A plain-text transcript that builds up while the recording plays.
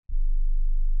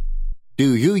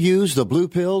Do you use the blue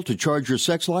pill to charge your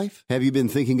sex life? Have you been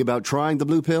thinking about trying the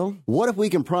blue pill? What if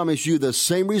we can promise you the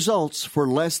same results for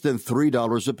less than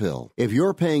 $3 a pill? If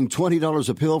you're paying $20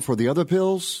 a pill for the other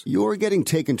pills, you're getting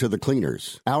taken to the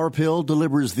cleaners. Our pill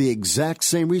delivers the exact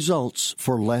same results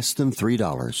for less than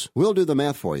 $3. We'll do the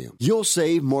math for you. You'll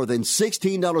save more than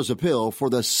 $16 a pill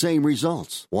for the same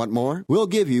results. Want more? We'll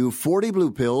give you 40 blue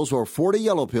pills or 40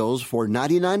 yellow pills for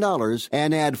 $99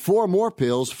 and add 4 more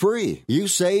pills free. You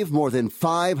save more than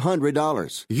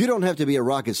 $500. You don't have to be a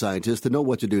rocket scientist to know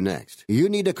what to do next. You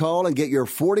need to call and get your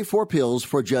 44 pills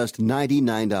for just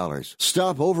 $99.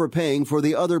 Stop overpaying for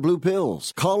the other blue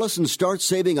pills. Call us and start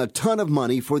saving a ton of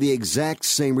money for the exact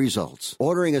same results.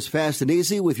 Ordering is fast and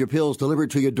easy with your pills delivered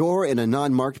to your door in a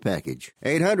non-marked package.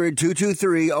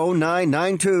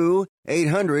 800-223-0992.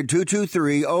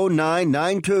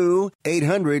 800-223-0992.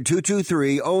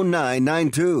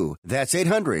 800-223-0992. That's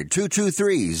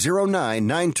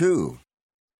 800-223-0992.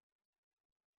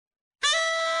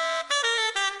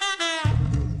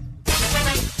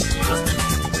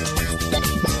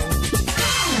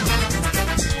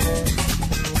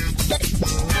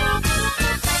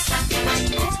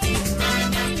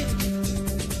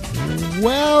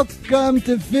 Welcome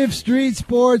to Fifth Street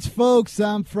Sports, folks.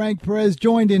 I'm Frank Perez,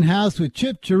 joined in-house with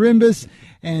Chip Chirimbus.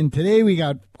 And today we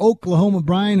got Oklahoma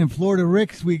Brian and Florida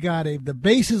Ricks. We got the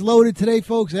bases loaded today,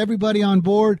 folks. Everybody on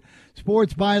board.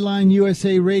 Sports Byline,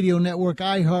 USA Radio Network,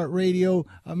 iHeartRadio,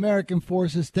 American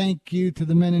Forces. Thank you to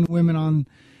the men and women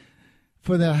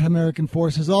for the American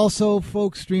Forces. Also,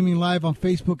 folks, streaming live on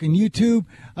Facebook and YouTube.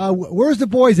 Where's the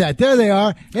boys at? There they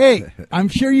are. Hey, I'm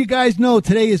sure you guys know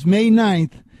today is May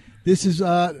 9th. This is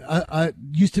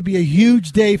used to be a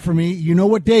huge day for me. You know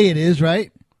what day it is,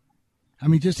 right? I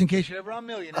mean, just in case you're ever on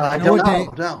Millionaire. I don't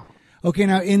know. No. Okay,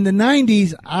 now in the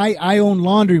 90s, I owned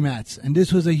laundromats, and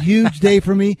this was a huge day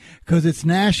for me because it's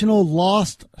National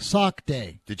Lost Sock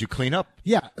Day. Did you clean up?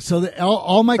 Yeah, so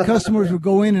all my customers would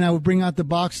go in, and I would bring out the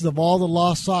boxes of all the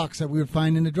lost socks that we would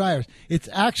find in the dryers. It's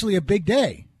actually a big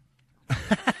day.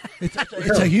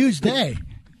 It's a huge day.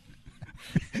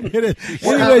 It is.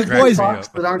 Anyways, boys, socks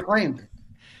that aren't claimed.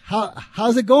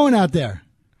 How's it going out there?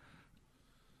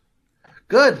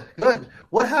 Good.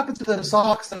 What happened to the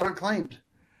socks that aren't claimed?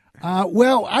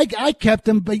 Well, I kept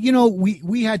them, but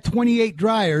we had 28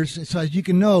 dryers. So as you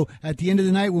can know, at the end of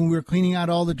the night when we were cleaning out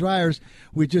all the dryers,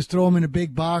 we'd just throw them in a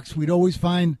big box. We'd always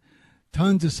find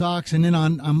tons of socks, and then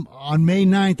on May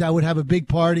 9th, I would have a big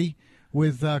party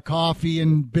with coffee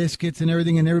and biscuits and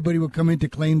everything, and everybody would come in to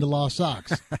claim the lost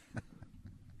socks.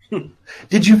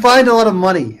 Did you find a lot of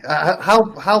money?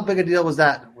 How big a deal was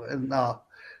that in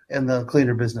the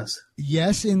cleaner business?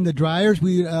 Yes, in the dryers,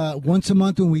 we once a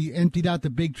month when we emptied out the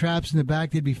big traps in the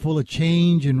back, they'd be full of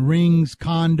change and rings,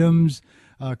 condoms,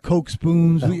 Coke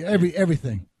spoons,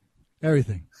 everything.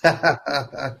 It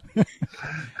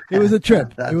was a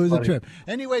trip. It was funny. A trip.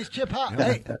 Anyways, Chip,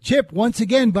 Chip, once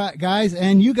again, guys,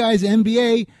 and you guys,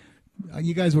 NBA,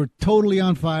 you guys were totally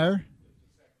on fire.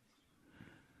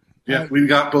 Yeah, we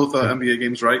got both NBA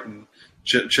games right, and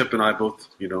Chip and I both,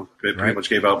 pretty much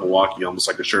gave out Milwaukee almost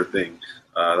like a sure thing.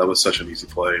 That was such an easy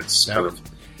play. It's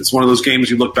it's one of those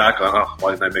games you look back on, why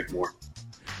didn't I make more?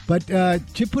 But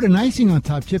Chip put an icing on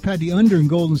top. Chip had the under in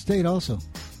Golden State also.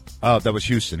 Oh, that was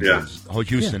Houston. Yeah.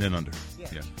 Houston in under.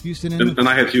 Yeah. Houston in under. And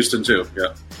I had Houston too,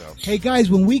 yeah. Hey,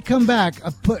 guys, when we come back,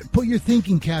 put your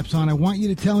thinking caps on. I want you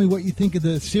to tell me what you think of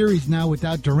the series now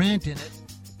without Durant in it.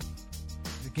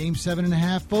 Game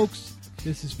 7.5, folks.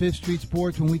 This is Fifth Street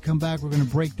Sports. When we come back, we're going to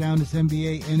break down this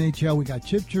NBA, NHL. We got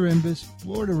Chip Chirimbus,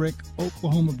 Florida Rick,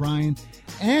 Oklahoma Brian,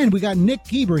 and we got Nick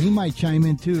Keeber. He might chime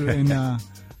in, too, in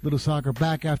Little Soccer.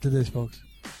 Back after this, folks.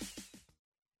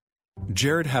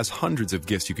 Jared has hundreds of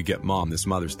gifts you could get Mom this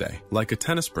Mother's Day, like a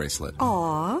tennis bracelet.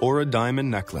 Aww. Or a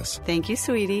diamond necklace. Thank you,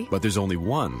 sweetie. But there's only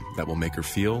one that will make her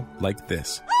feel like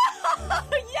this.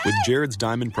 Yes! With Jared's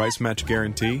Diamond Price Match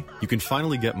Guarantee, you can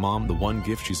finally get Mom the one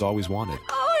gift she's always wanted.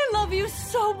 Oh, I love you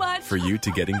so much. For you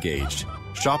to get engaged.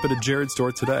 Shop at a Jared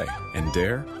store today and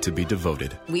dare to be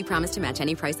devoted. We promise to match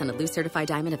any price on a loose certified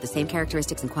diamond of the same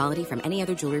characteristics and quality from any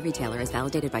other jewelry retailer as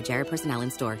validated by Jared Personnel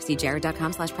in store. See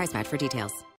jared.com/price match for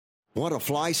details. Want to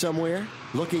fly somewhere?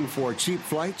 Looking for cheap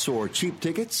flights or cheap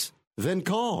tickets? Then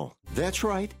call. That's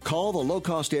right. Call the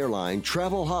low-cost airline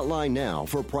travel hotline now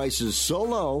for prices so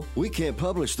low we can't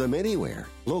publish them anywhere.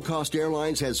 Low Cost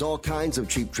Airlines has all kinds of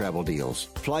cheap travel deals.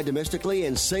 Fly domestically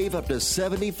and save up to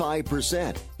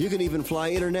 75%. You can even fly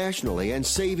internationally and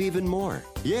save even more.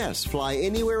 Yes, fly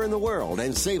anywhere in the world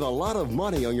and save a lot of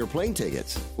money on your plane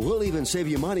tickets. We'll even save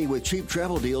you money with cheap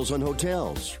travel deals on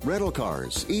hotels, rental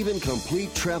cars, even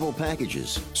complete travel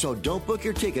packages. So don't book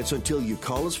your tickets until you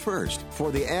call us first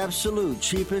for the absolute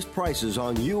cheapest prices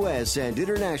on U.S. and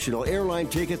international airline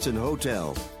tickets and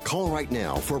hotels. Call right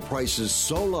now for prices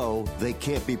so low they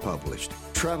can't be published.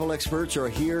 Travel experts are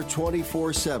here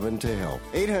 24/7 to help.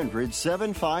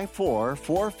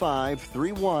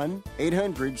 800-754-4531.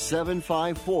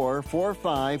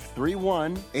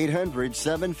 800-754-4531.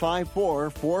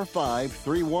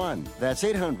 800-754-4531. That's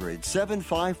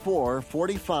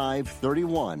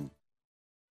 800-754-4531.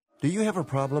 Do you have a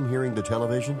problem hearing the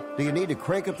television? Do you need to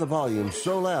crank up the volume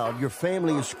so loud your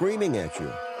family is screaming at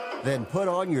you? Then put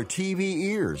on your TV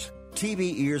ears.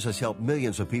 TV Ears has helped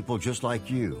millions of people just like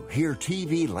you hear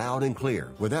TV loud and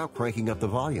clear without cranking up the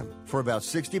volume. For about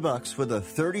 $60 with a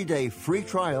 30-day free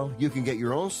trial, you can get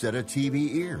your own set of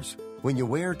TV Ears. When you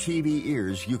wear TV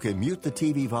Ears, you can mute the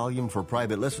TV volume for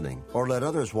private listening or let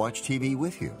others watch TV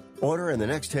with you. Order in the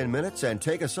next 10 minutes and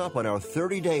take us up on our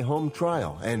 30-day home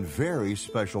trial and very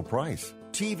special price.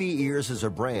 TV Ears is a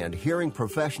brand hearing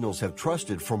professionals have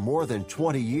trusted for more than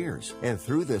 20 years. And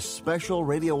through this special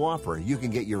radio offer, you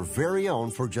can get your very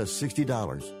own for just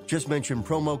 $60. Just mention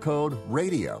promo code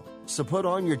RADIO. So put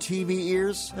on your TV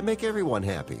ears and make everyone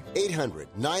happy.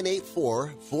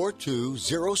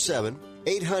 800-984-4207.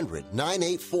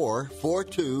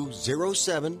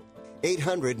 800-984-4207.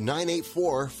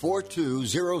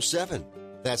 800-984-4207.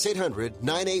 That's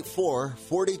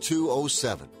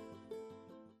 800-984-4207.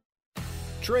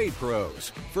 Trade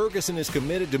Pros. Ferguson is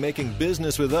committed to making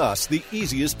business with us the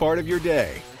easiest part of your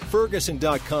day.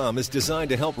 Ferguson.com is designed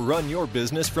to help run your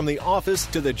business from the office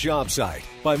to the job site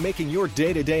by making your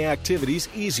day-to-day activities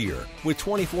easier with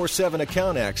 24/7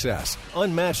 account access,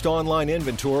 unmatched online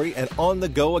inventory, and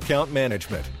on-the-go account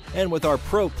management. And with our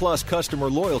Pro Plus customer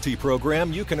loyalty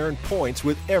program, you can earn points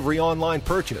with every online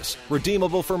purchase,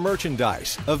 redeemable for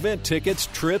merchandise, event tickets,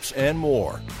 trips, and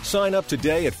more. Sign up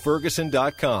today at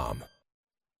Ferguson.com.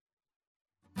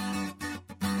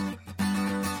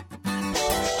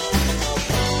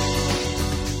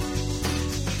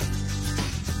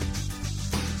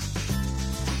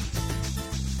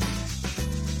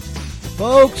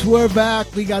 Folks, we're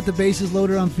back. We got the bases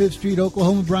loaded on 5th Street,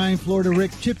 Oklahoma. Brian, Florida Rick,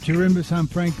 Chip Chirimbus. I'm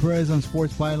Frank Perez on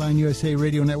Sports Byline USA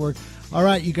Radio Network. All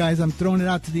right, you guys, I'm throwing it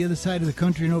out to the other side of the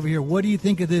country and over here. What do you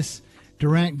think of this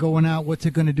Durant going out? What's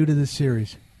it going to do to this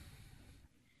series?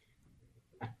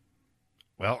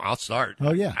 Well, I'll start.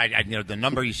 Oh, yeah. I you know, the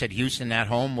number you said, Houston at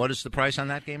home. What is the price on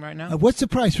that game right now? What's the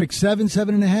price, Rick? 7,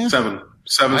 7.5? Seven.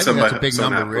 I think that's a big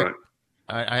number, Rick.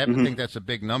 I have to think that's a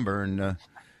big number, and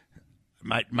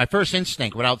my first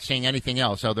instinct, without seeing anything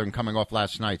else other than coming off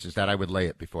last night's, is that I would lay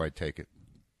it before I take it.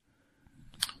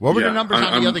 What were the numbers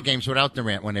on the other games without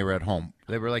Durant when they were at home?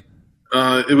 They were like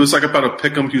it was like about a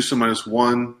pick'em, Houston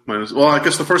 -1. Well, I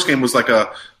guess the first game was like a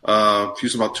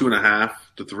Houston about 2.5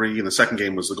 to 3, and the second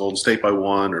game was the Golden State by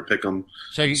 1 or pick'em.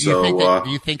 So you think that, do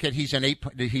you think that he's an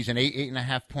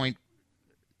 8.5 point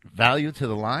value to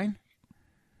the line?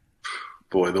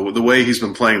 Boy, the way he's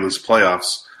been playing this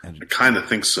playoffs, I kind of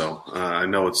think so. I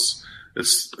know it's.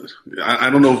 I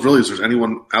don't know if really there's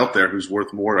anyone out there who's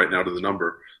worth more right now to the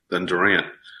number than Durant.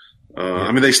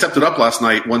 I mean, they stepped it up last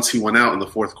night once he went out in the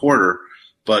fourth quarter,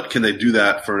 but can they do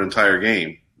that for an entire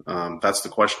game? That's the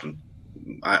question.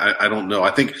 I don't know.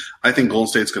 I think Golden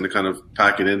State's going to kind of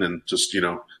pack it in and just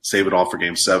save it all for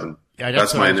Game 7. Yeah,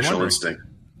 that's my initial instinct.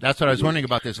 That's what I was wondering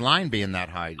about this line being that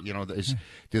high.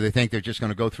 Do they think they're just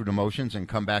going to go through the motions and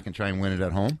come back and try and win it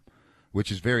at home,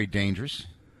 which is very dangerous?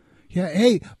 Yeah.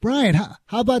 Hey, Brian,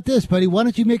 how about this, buddy? Why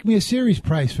don't you make me a series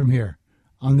price from here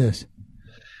on this?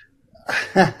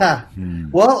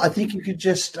 Well, I think you could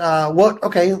just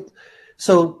okay.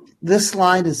 So this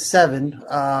line is 7.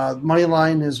 Money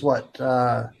line is what?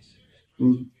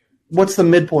 What's the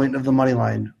midpoint of the money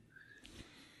line?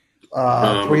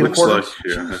 3 looks like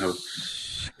here.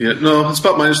 No, it's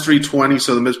about -320.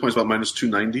 So the midpoint's about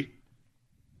 -290.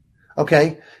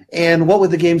 Okay, and what would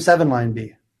the Game 7 line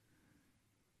be?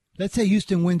 Let's say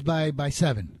Houston wins by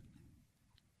 7.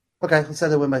 Okay, let's say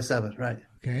they win by 7. Right.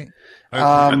 Okay.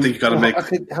 I think you got to make.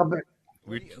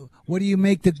 What do you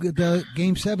make the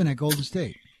Game 7 at Golden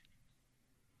State?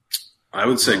 I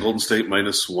would say Golden State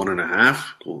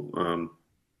 -1.5,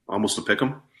 almost a pick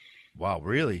 'em. Wow,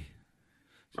 really?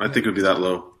 I think it would be that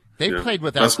low. They played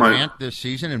without Durant this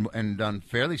season and done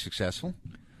fairly successful.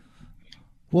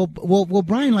 Well,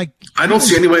 Brian, like I don't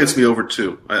see any way it's be over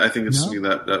 2. I think it's to be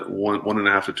that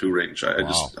 1.5 to 2 range.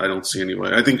 I don't see any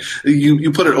way. I think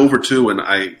you put it over 2, and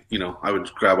I would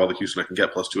grab all the Houston I can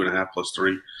get plus 2.5, plus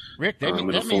 3. Rick, that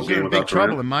means they're in big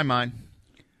trouble in my mind.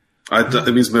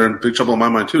 It means they're in big trouble in my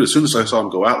mind too. As soon as I saw him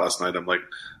go out last night, I'm like,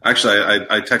 actually,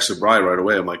 I texted Bri right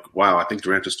away. I'm like, wow, I think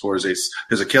Durant just tore his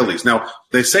Achilles. Now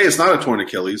they say it's not a torn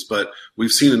Achilles, but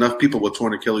we've seen enough people with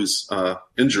torn Achilles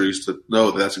injuries to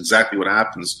know that that's exactly what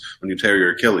happens when you tear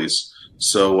your Achilles.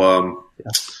 So,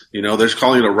 they're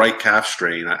calling it a right calf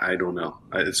strain. I don't know.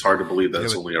 It's hard to believe that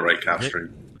it's only a right calf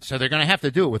strain. So they're going to have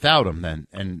to do it without him then,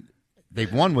 and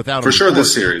they've won without him for sure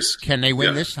this series. Can they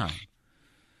win this time?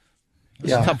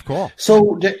 It's a tough call.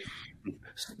 So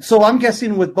I'm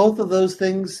guessing with both of those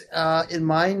things in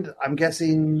mind, I'm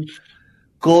guessing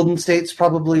Golden State's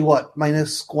probably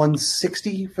minus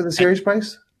 160 for the series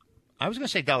price. I was going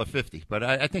to say $1.50, but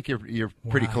I think you're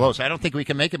pretty close. I don't think we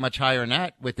can make it much higher than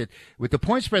that with the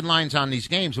point spread lines on these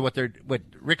games. What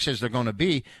Rick says they're going to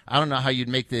be. I don't know how you'd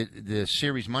make the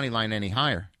series money line any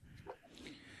higher.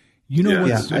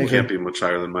 It can't be much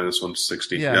higher than minus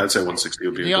 160. Yeah, I'd say 160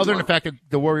 would be. The other than the fact that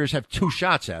the Warriors have 2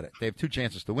 shots at it, they have 2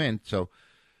 chances to win. So,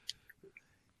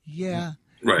 right.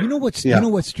 You know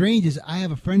what's strange is I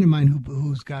have a friend of mine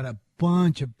who's got a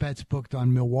bunch of bets booked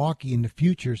on Milwaukee in the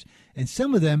futures, and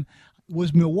some of them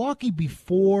was Milwaukee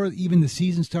before even the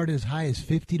season started as high as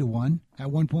 50-1 at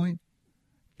one point.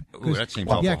 Ooh, that seems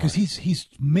awful. Yeah, because he's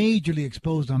majorly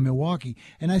exposed on Milwaukee,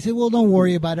 and I said, well, don't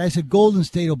worry about it. I said Golden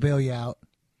State will bail you out.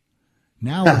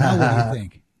 Now what do you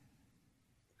think?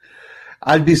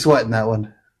 I'd be sweating that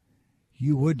one.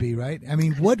 You would be, right? I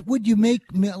mean, what would you make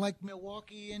like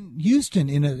Milwaukee and Houston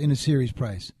in a series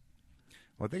price?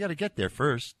 Well, they got to get there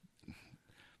first.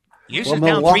 Houston's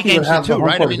down Milwaukee 3 games to 2,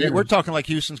 right? I mean, advantage. We're talking like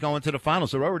Houston's going to the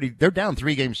finals. They're down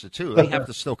 3 games to 2. They have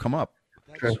to still come up.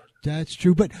 That's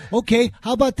true. But okay,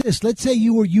 how about this? Let's say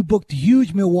you booked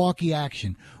huge Milwaukee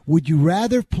action. Would you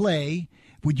rather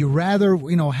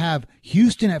have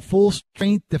Houston at full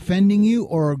strength defending you,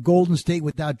 or Golden State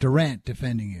without Durant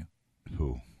defending you?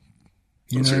 Who?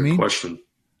 You know what I mean? Question.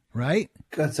 Right?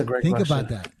 That's a great question. Think about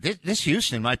that. This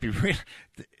Houston might be real.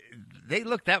 They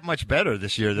look that much better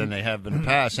this year than they have in the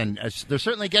past, and they're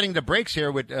certainly getting the breaks here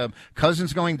with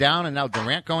Cousins going down and now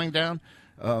Durant going down.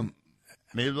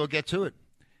 Maybe they'll get to it.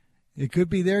 It could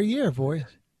be their year, boys.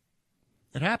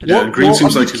 It happens. Yeah, Green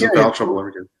seems like he's in foul trouble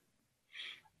every game.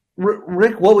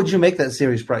 Rick, what would you make that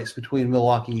series price between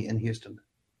Milwaukee and Houston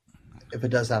if it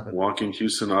does happen? Milwaukee and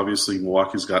Houston, obviously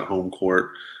Milwaukee's got home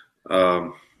court.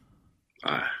 I'm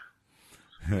not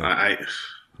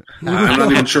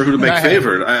even sure who to make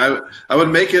favored. I would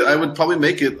make it. I would probably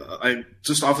make it.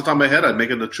 Just off the top of my head, I'd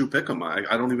make it a true pick'em.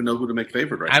 I don't even know who to make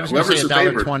favored right now. I was going to say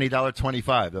 $1.20,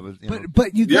 $1.25. That was,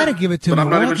 but you got to give it to Milwaukee.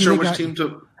 But I'm not even sure which team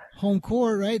to. Home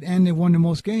court, right? And they won the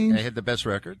most games. They had the best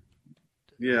record.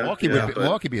 Yeah, Milwaukee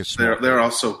be a small. They're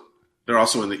also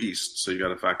in the East, so you got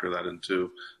to factor that in too.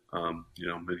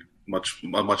 Maybe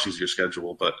a much easier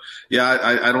schedule, but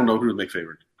I don't know who to make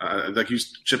favored. Like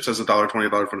Chip says,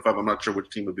 $1.20, $1.25. I'm not sure which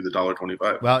team would be the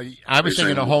 $1.25. Well, I was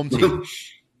thinking a home team.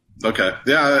 Okay,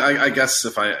 I guess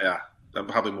I'm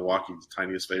probably Milwaukee's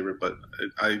tiniest favorite, but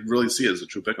I really see it as a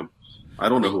true pick'em. I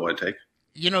don't know who I'd take.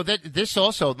 This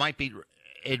also might be.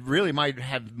 It really might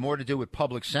have more to do with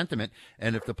public sentiment,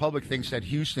 and if the public thinks that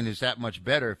Houston is that much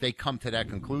better, if they come to that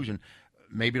conclusion,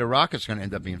 maybe the Rockets are going to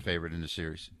end up being favored in the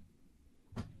series.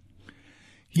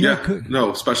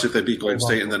 No, especially if they beat Golden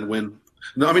State and then win.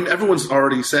 No, I mean, everyone's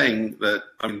already saying that.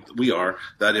 I mean, we are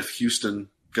that if Houston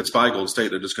gets by Golden State,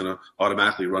 they're just going to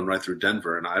automatically run right through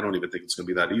Denver, and I don't even think it's going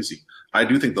to be that easy. I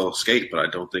do think they'll escape, but I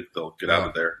don't think they'll get out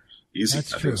of there easy.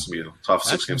 That's I true. think it's going to be a tough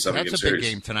 6-game, 7-game series. That's a big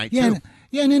game tonight, too.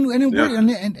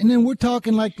 And then we're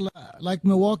talking like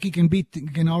Milwaukee can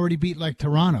already beat like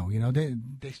Toronto.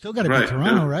 They still got to beat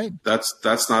Toronto, right?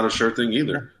 That's not a sure thing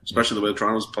either, especially the way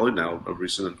Toronto's played now of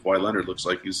recent. And Kawhi Leonard looks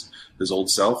like he's his old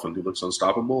self, and he looks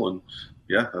unstoppable. And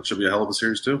that should be a hell of a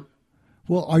series too.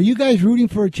 Well, are you guys rooting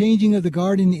for a changing of the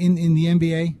guard in the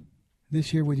NBA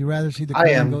this year? Would you rather see the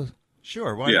Curry go?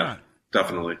 Sure, why not?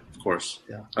 Definitely, of course.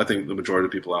 Yeah, I think the majority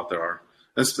of people out there are.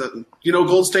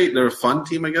 Golden State, they're a fun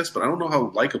team, I guess, but I don't know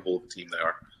how likable of a team they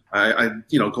are. I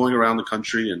going around the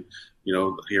country and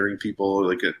hearing people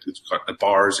like at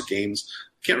bars, at games.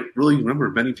 Can't really remember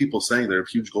many people saying they're a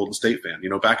huge Golden State fan.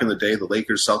 Back in the day, the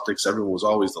Lakers, Celtics, everyone was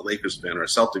always the Lakers fan or a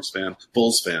Celtics fan,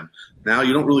 Bulls fan. Now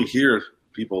you don't really hear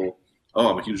people. Oh,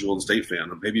 I'm a huge Golden State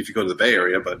fan. Maybe if you go to the Bay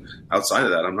Area, but outside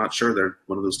of that, I'm not sure they're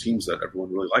one of those teams that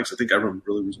everyone really likes. I think everyone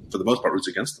really, for the most part, roots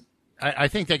against them. I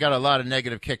think they got a lot of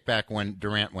negative kickback when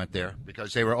Durant went there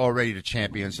because they were already the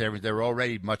champions. They were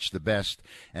already much the best,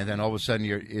 and then all of a sudden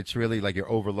it's really like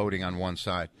you're overloading on one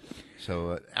side.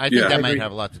 So I think that might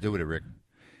have a lot to do with it, Rick.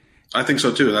 I think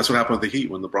so too. That's what happened with the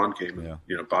Heat when LeBron came and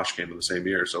Bosh came in the same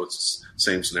year. So it's the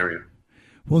same scenario.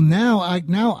 Well, now I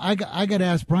got to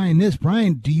ask Brian this.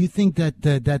 Brian, do you think that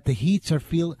the Heats are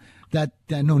feel that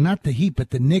no, not the Heat, but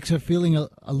the Knicks are feeling a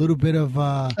little bit of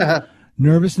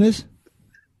nervousness?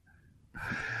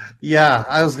 Yeah,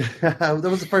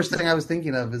 that was the first thing I was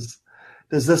thinking of. Is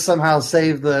does this somehow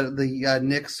save the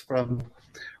Knicks from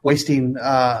wasting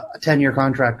a 10-year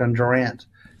contract on Durant?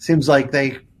 Seems like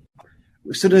as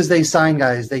soon as they sign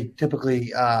guys, they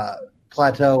typically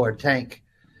plateau or tank.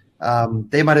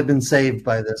 They might have been saved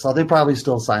by this. They probably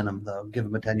still sign him though, give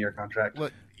him a 10-year contract. Well,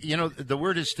 the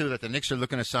word is too that the Knicks are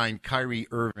looking to sign Kyrie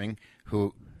Irving,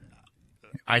 who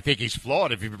I think he's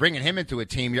flawed. If you're bringing him into a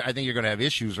team, I think you're going to have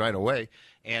issues right away.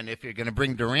 And if you're going to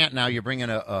bring Durant now, you're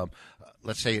bringing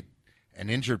let's say, an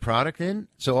injured product in.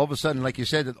 So all of a sudden, like you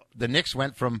said, the Knicks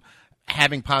went from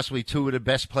having possibly two of the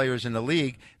best players in the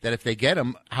league that if they get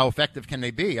them, how effective can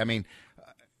they be? I mean,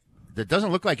 it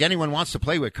doesn't look like anyone wants to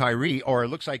play with Kyrie, or it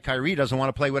looks like Kyrie doesn't want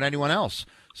to play with anyone else.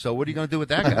 So what are you going to do with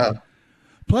that guy?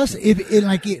 Plus, and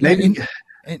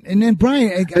then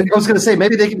Brian, I was going to say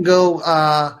maybe they can go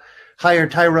hire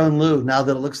Tyronn Lue now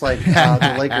that it looks like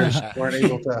the Lakers weren't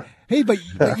able to. Hey, but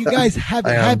you guys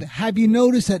have you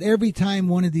noticed that every time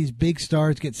one of these big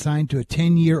stars gets signed to a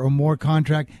 10-year or more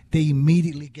contract, they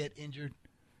immediately get injured?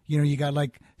 You got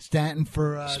like Stanton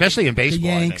for especially in baseball, the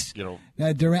Yanks. I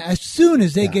think, Durant, as soon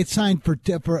as they get signed for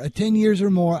 10 years or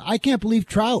more, I can't believe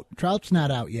Trout's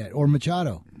not out yet, or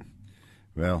Machado.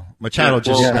 Well, Machado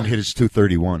just hit his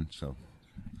 231. So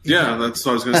yeah, that's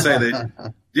what I was going to say.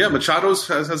 Machado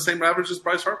has the same average as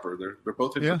Bryce Harper. They're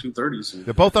both hitting 230s.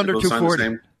 They're both under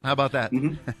 240. How about that?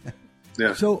 Mm-hmm.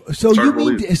 Yeah. So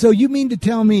you mean to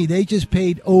tell me they just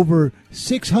paid over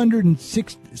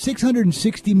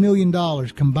 $660 million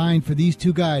combined for these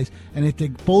two guys, and if they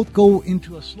both go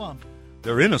into a slump,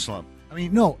 they're in a slump. I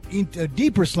mean, no, in a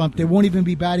deeper slump, they won't even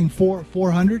be batting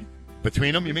 400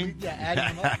 between them. You mean? Yeah,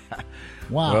 adding them up.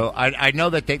 Wow. Well, I know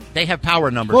that they have power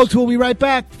numbers. Folks, we'll be right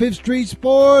back. Fifth Street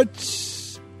Sports.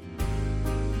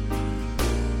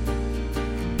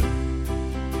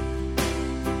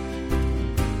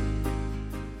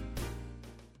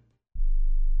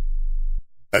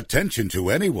 Attention to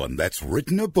anyone that's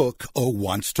written a book or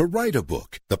wants to write a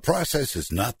book. The process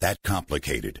is not that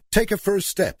complicated. Take a first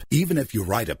step. Even if you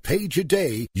write a page a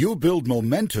day, you'll build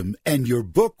momentum and your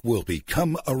book will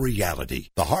become a reality.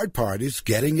 The hard part is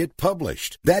getting it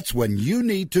published. That's when you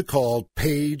need to call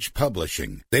Page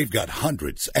Publishing. They've got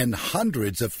hundreds and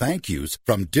hundreds of thank yous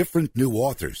from different new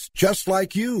authors, just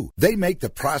like you. They make the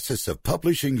process of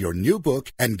publishing your new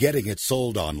book and getting it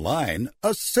sold online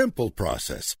a simple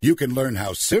process. You can learn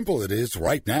how simple it is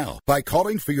right now by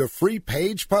calling for your free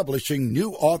Page Publishing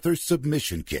New Author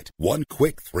Submission Kit. One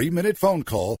quick 3-minute phone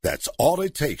call, that's all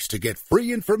it takes to get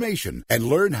free information and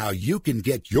learn how you can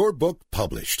get your book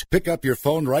published. Pick up your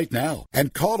phone right now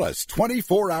and call us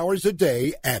 24 hours a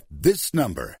day at this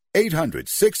number.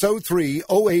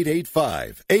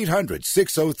 800-603-0885.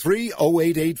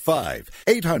 800-603-0885.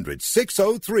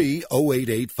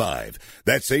 800-603-0885.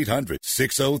 That's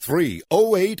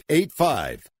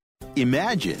 800-603-0885.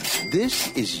 Imagine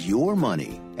this is your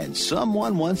money and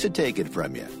someone wants to take it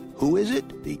from you. Who is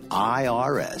it? The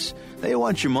IRS. They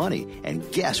want your money,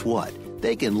 and guess what?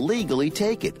 They can legally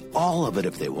take it, all of it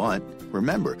if they want.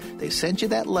 Remember, they sent you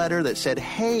that letter that said,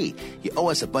 hey, you owe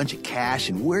us a bunch of cash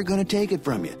and we're going to take it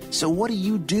from you. So what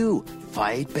do?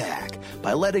 Fight back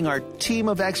by letting our team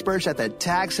of experts at the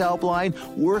Tax Helpline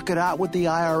work it out with the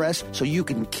IRS so you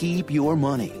can keep your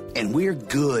money. And we're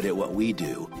good at what we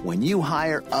do. When you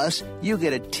hire us, you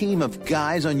get a team of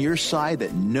guys on your side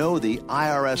that know the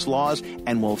IRS laws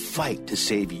and will fight to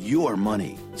save your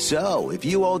money. So, if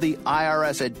you owe the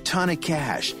IRS a ton of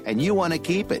cash and you want to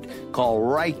keep it, call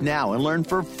right now and learn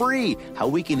for free how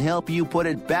we can help you put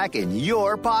it back in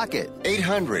your pocket.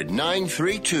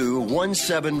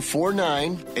 800-932-1749.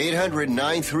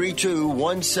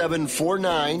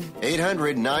 800-932-1749.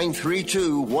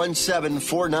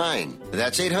 800-932-1749.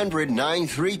 That's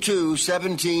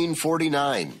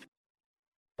 800-932-1749.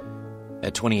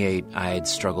 At 28, I had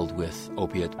struggled with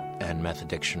opiate and meth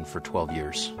addiction for 12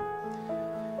 years.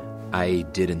 I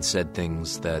did and said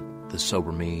things that the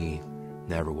sober me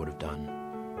never would have done.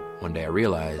 One day I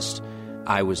realized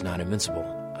I was not invincible.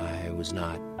 I was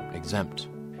not exempt.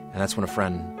 And that's when a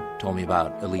friend told me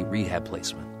about Elite Rehab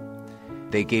Placement.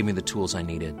 They gave me the tools I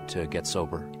needed to get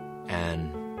sober,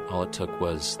 and all it took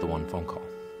was the one phone call.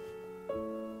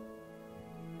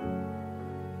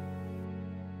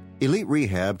 Elite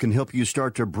Rehab can help you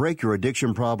start to break your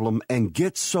addiction problem and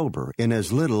get sober in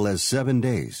as little as 7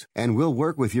 days. And we'll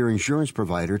work with your insurance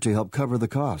provider to help cover the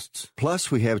costs.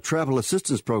 Plus, we have travel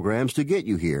assistance programs to get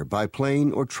you here by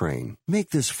plane or train.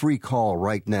 Make this free call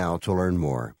right now to learn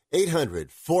more.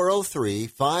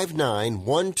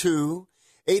 800-403-5912.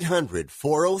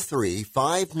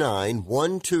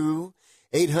 800-403-5912.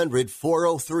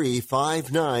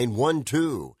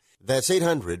 800-403-5912. That's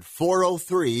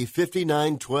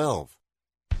 800-403-5912.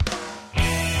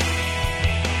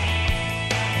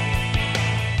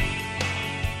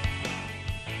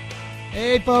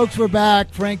 Hey, folks, we're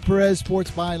back. Frank Perez, Sports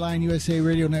Byline, USA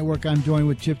Radio Network. I'm joined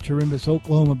with Chip Chirimbus,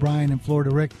 Oklahoma Brian, and Florida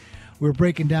Rick. We're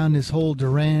breaking down this whole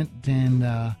Durant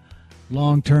and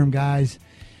long-term guys.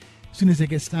 As soon as they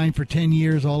get signed for 10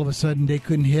 years, all of a sudden they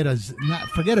couldn't hit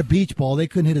forget a beach ball. They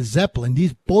couldn't hit a Zeppelin.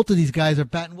 Both of these guys are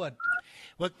batting what?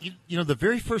 Well, you know, the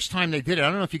very first time they did it, I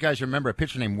don't know if you guys remember a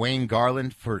pitcher named Wayne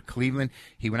Garland for Cleveland.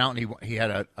 He went out and he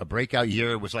had a breakout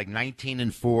year. It was like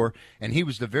 19-4, and he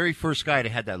was the very first guy to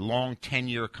have that long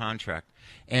 10-year contract.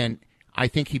 And I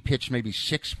think he pitched maybe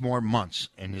 6 more months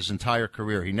in his entire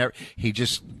career. He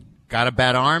just got a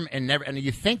bad arm and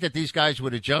you think that these guys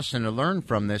would adjust and learn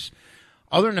from this.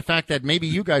 Other than the fact that maybe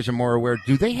you guys are more aware,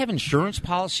 do they have insurance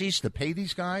policies to pay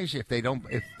these guys if they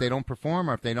don't perform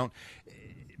or if they don't?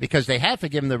 Because they have to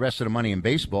give them the rest of the money in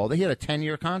baseball. They hit a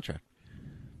 10-year contract.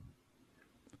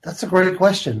 That's a great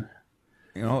question.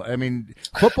 You know, I mean,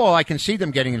 football, I can see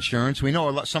them getting insurance. We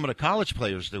know some of the college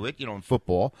players do it, in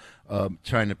football,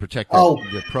 trying to protect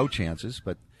their pro chances.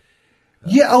 But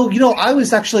I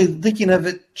was actually thinking of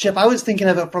it, Chip. I was thinking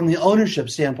of it from the ownership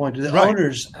standpoint. Do the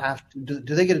owners do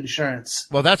they get insurance?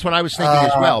 Well, that's what I was thinking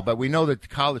as well. But we know that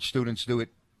college students do it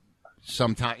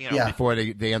sometime, before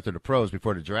they enter the pros,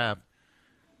 before the draft.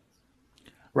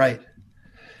 Right.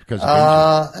 Because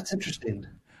that's interesting.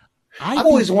 I've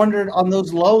always wondered on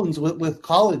those loans with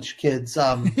college kids.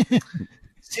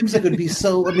 Seems like it would be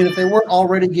so. I mean, if they weren't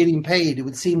already getting paid, it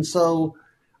would seem so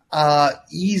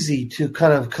easy to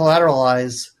kind of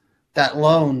collateralize that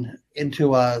loan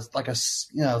into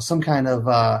some kind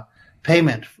of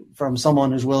payment from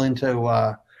someone who's willing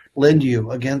to lend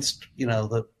you against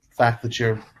the fact that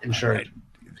you're insured.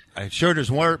 I'm sure there's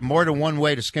more than one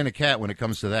way to skin a cat when it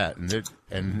comes to that,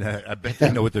 and I bet they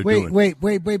know what they're doing. Wait,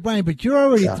 Brian, but you're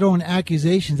already throwing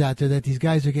accusations out there that these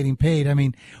guys are getting paid. I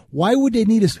mean, why would they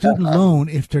need a student loan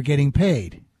if they're getting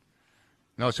paid?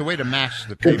 No, it's a way to match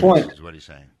the Good payments, point. is what he's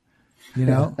saying.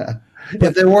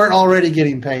 If they weren't already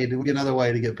getting paid, it would be another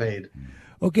way to get paid.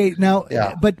 Okay, now,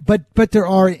 but there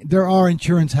are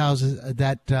insurance houses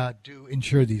that do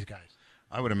insure these guys.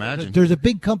 I would imagine. There's a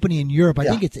big company in Europe. I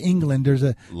think it's England. There's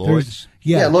Lloyd's.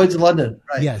 Lloyd's in London.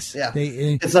 Right. Yes. Yeah.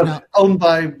 It's owned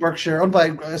by Berkshire,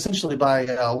 essentially by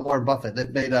Warren Buffett. They've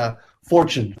made a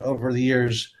fortune over the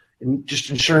years in just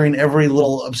insuring every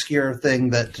little obscure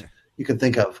thing that you could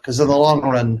think of. Because in the long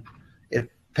run,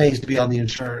 it pays to be on the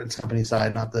insurance company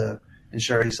side, not the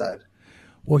insurance side.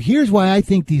 Well, here's why I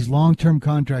think these long-term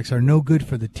contracts are no good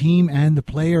for the team and the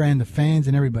player and the fans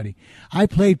and everybody. I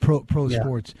played pro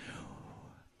sports.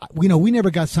 We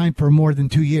never got signed for more than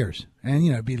 2 years. And,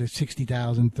 it'd be like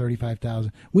 60,000,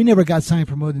 35,000. We never got signed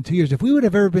for more than 2 years. If we would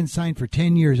have ever been signed for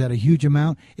 10 years at a huge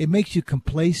amount, it makes you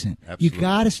complacent. Absolutely. You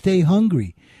got to stay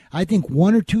hungry. I think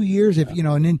 1 or 2 years,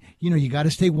 and then, you got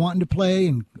to stay wanting to play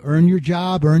and earn your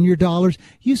job, earn your dollars.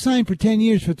 You sign for 10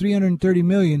 years for $330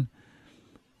 million,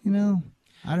 I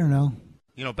don't know.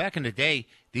 Back in the day,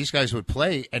 these guys would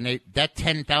play, and that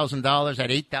 $10,000,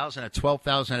 that $8,000, that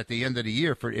 $12,000 at the end of the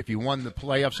year for if you won the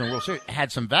playoffs and World Series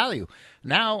had some value.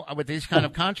 Now, with these kind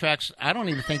of contracts, I don't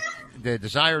even think the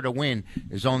desire to win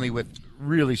is only with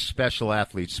really special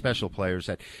athletes, special players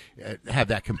that have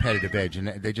that competitive edge, and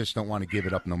they just don't want to give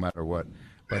it up no matter what.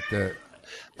 But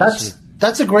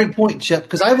that's a great point, Chip,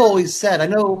 because I've always said,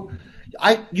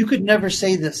 you could never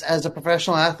say this as a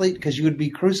professional athlete because you would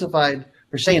be crucified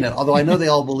for saying it, although I know they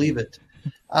all believe it.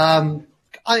 At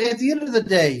the end of the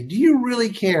day, do you really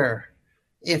care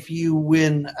if you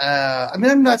win?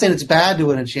 I'm not saying it's bad to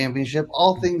win a championship.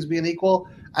 All things being equal,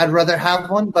 I'd rather have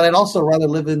one, but I'd also rather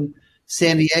live in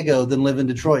San Diego than live in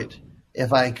Detroit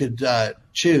if I could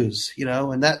choose,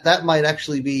 and that might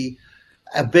actually be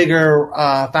a bigger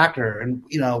factor. And,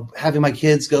 having my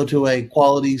kids go to a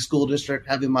quality school district,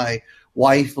 having my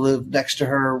wife live next to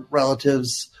her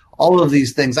relatives, all of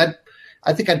these things.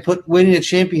 I think I'd put winning a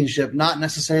championship not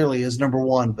necessarily as number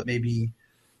one, but maybe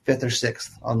 5th or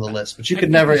 6th on the list. But you could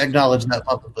never acknowledge that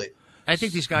publicly. I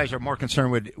think these guys are more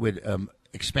concerned with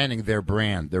expanding their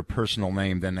brand, their personal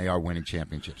name, than they are winning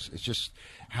championships. It's just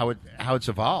how it's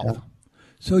evolved.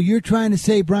 So you're trying to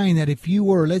say, Brian, that if you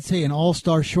were, let's say, an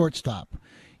all-star shortstop,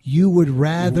 you would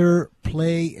rather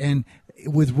play, and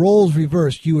with roles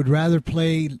reversed, you would rather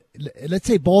play, let's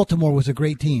say Baltimore was a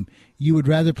great team. You would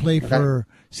rather play for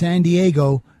San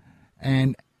Diego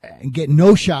and get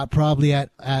no shot probably at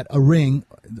a ring,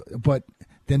 but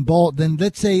then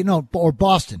let's say, or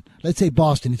Boston. Let's say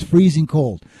Boston. It's freezing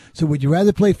cold. So would you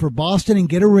rather play for Boston and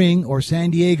get a ring, or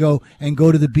San Diego and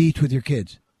go to the beach with your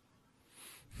kids?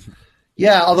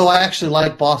 Yeah, although I actually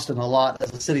like Boston a lot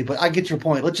as a city, but I get your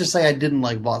point. Let's just say I didn't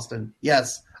like Boston.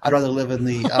 Yes, I'd rather live in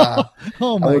the.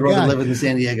 Oh my I would rather God. live in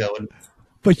San Diego.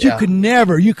 But you could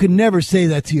never say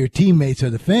that to your teammates or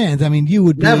the fans. I mean, you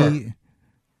would Never. be.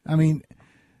 I mean,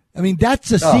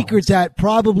 that's a secret that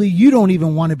probably you don't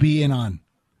even want to be in on.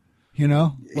 You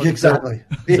know, exactly.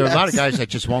 There are a lot of guys that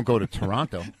just won't go to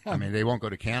Toronto. I mean, they won't go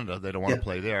to Canada. They don't want to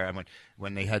play there. I mean,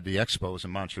 when they had the Expos in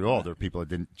Montreal, there were people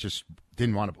that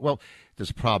didn't want to. Well, there's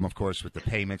a problem, of course, with the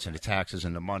payments and the taxes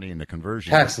and the money and the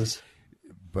conversion. Taxes.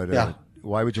 But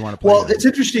why would you want to play? Well, there? it's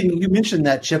interesting you mentioned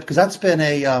that, Chip, because that's been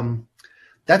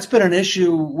an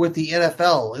issue with the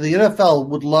NFL. The NFL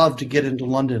would love to get into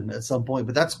London at some point,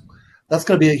 but that's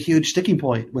going to be a huge sticking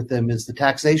point with them, is the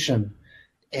taxation.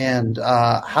 And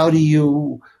how do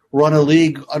you run a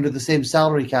league under the same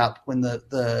salary cap when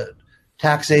the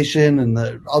taxation and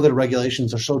the other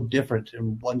regulations are so different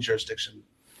in one jurisdiction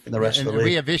than the rest of the league?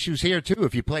 We have issues here too.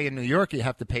 If you play in New York, you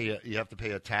have to pay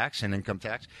a tax, an income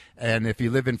tax, and if you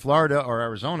live in Florida or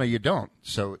Arizona, you don't.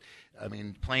 So, I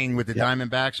mean, playing with the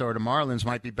Diamondbacks or the Marlins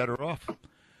might be better off.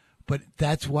 But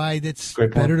that's why it's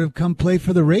better to come play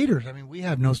for the Raiders. I mean, we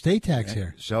have no state tax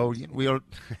here. So we are.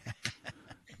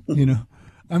 You know.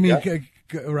 I mean,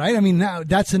 right? I mean, now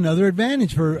that's another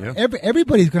advantage for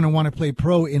everybody's going to want to play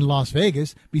pro in Las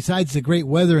Vegas. Besides the great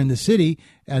weather in the city,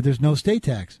 there's no state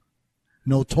tax,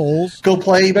 no tolls. Go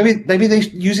play. Maybe they,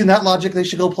 using that logic, they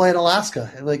should go play in Alaska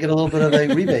and they get a little bit of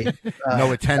a rebate.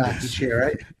 No attendance this year,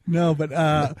 right? No,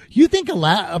 but you think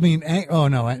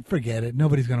forget it.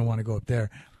 Nobody's going to want to go up there.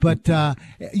 But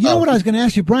you know what I was going to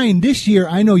ask you, Brian? This year,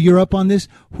 I know you're up on this.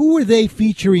 Who are they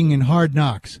featuring in Hard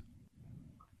Knocks?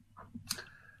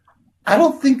 I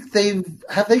don't think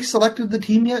have they selected the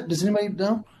team yet? Does anybody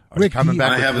know? Rick, coming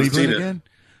back. I haven't seen it. Again?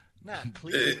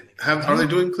 Are they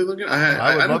doing Cleveland again?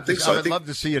 I don't think so. I would love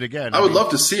to see it again. I would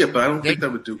love to see it, but I don't think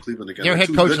that would do Cleveland again. Their They're head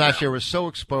too coach good last now. year was so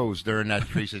exposed during that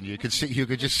preseason. You could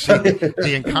just see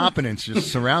the incompetence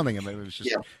just surrounding him. It was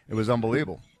just it was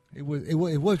unbelievable. It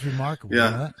was remarkable.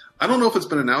 Yeah, you know? I don't know if it's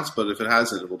been announced, but if it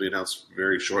hasn't, it will be announced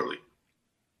very shortly.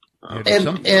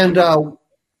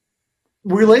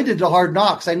 Related to Hard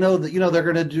Knocks, I know that they're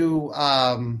going to do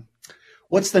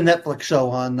what's the Netflix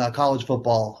show on college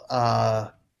football?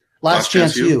 Last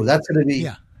Chance U. That's going to be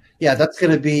that's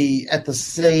going to be at the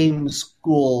same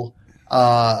school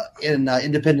in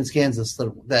Independence, Kansas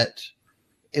that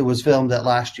it was filmed at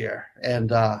last year,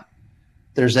 and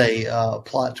there's a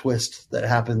plot twist that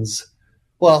happens.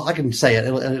 Well, I can say it.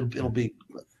 It'll be.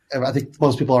 I think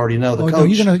most people already know the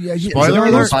coach. Spoiler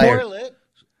alert! Spoil it.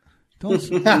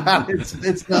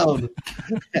 It's known.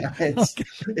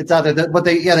 It's out there. But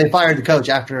they fired the coach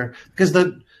because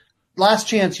the Last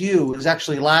Chance U was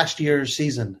actually last year's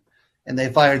season, and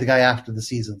they fired the guy after the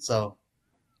season. So,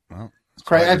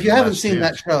 if you haven't seen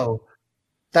that show,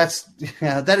 that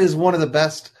is one of the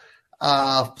best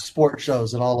sports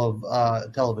shows in all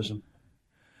of television.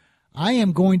 I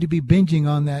am going to be binging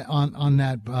on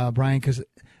that, Brian, because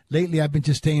lately I've been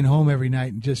just staying home every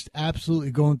night and just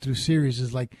absolutely going through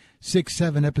series, like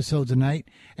 6-7 episodes a night.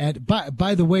 And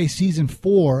by the way, season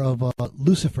 4 of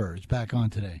Lucifer is back on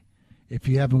today. If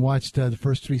you haven't watched the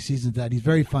first 3 seasons of that, he's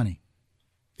very funny.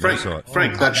 Frank,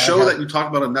 that show that you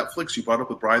talked about on Netflix, you brought up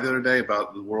with Brian the other day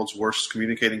about the world's worst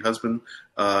communicating husband,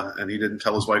 and he didn't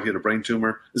tell his wife he had a brain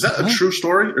tumor. Is that a true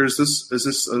story, or is this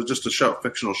just a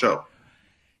fictional show?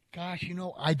 Gosh,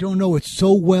 I don't know. It's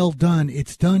so well done.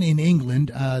 It's done in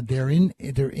England. They're in.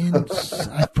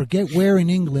 I forget where in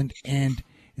England, and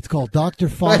it's called Dr.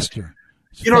 Foster.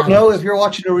 You don't know if you're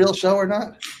watching a real show or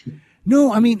not?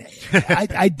 No, I mean,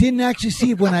 I didn't actually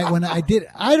see it when I did.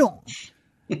 I don't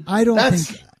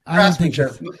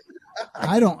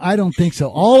think so.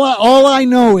 All I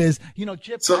know is,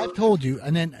 Chip, I've told you,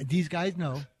 and then these guys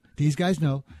know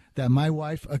that my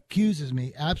wife accuses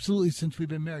me absolutely since we've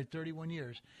been married 31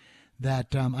 years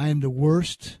that I am the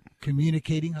worst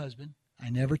communicating husband. I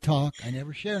never talk. I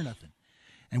never share nothing.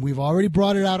 And we've already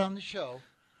brought it out on the show.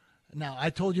 Now,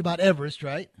 I told you about Everest,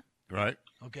 right? Right.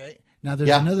 Okay. Now, there's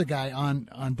another guy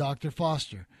on Dr.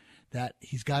 Foster that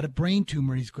he's got a brain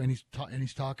tumor. He's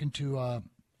talking to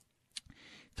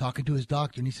talking to his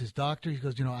doctor, and he says, "Doctor," he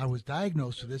goes, I was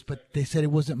diagnosed with this, but they said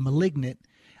it wasn't malignant.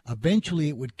 Eventually,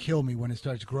 it would kill me when it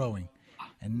starts growing.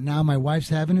 And now my wife's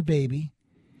having a baby.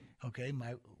 Okay,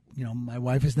 my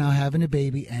wife is now having a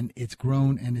baby, and it's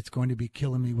grown, and it's going to be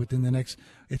killing me within the next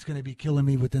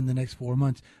 4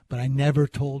 months. But I never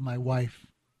told my wife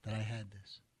that I had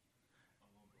this.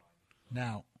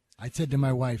 Now, I said to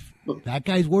my wife, "That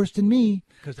guy's worse than me,"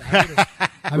 because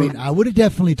I would have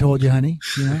definitely told you, honey.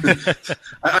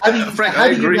 Frank, how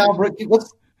do you now bring?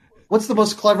 What's the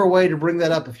most clever way to bring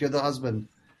that up if you're the husband?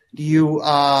 Do you,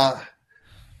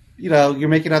 you're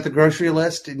making out the grocery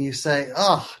list and you say,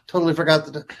 "Oh, totally forgot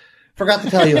to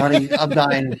tell you, honey, I'm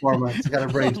dying in 4 months. I got a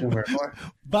brain tumor."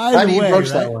 By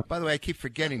the way, I keep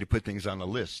forgetting to put things on the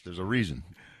list. There's a reason.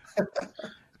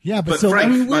 Yeah, but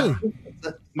Frank,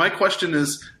 my question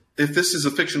is, if this is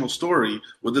a fictional story,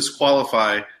 would this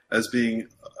qualify as being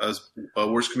a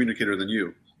worse communicator than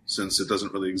you, since it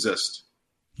doesn't really exist?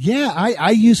 Yeah,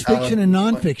 I use fiction and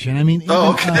nonfiction. I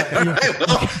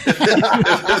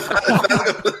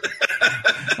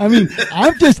mean,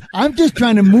 I'm just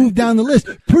trying to move down the list.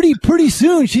 Pretty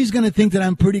soon, she's going to think that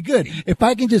I'm pretty good. If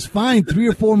I can just find 3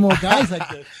 or 4 more guys like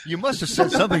this. You must have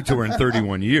said something to her in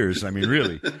 31 years. I mean,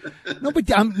 really. No, but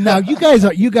now you guys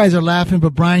are laughing,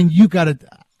 but Brian,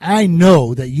 I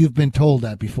know that you've been told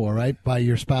that before, right, by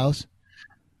your spouse.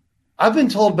 I've been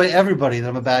told by everybody that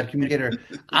I'm a bad communicator.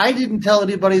 I didn't tell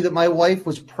anybody that my wife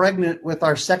was pregnant with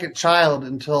our second child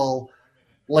until,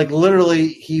 literally,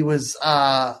 he was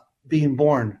being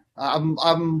born.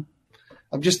 I'm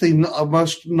just the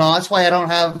most. No, that's why I don't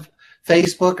have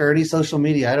Facebook or any social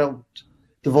media. I don't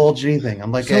divulge anything.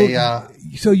 I'm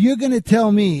So you're going to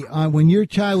tell me when your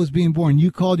child was being born,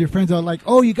 you called your friends out like,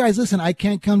 "Oh, you guys, listen, I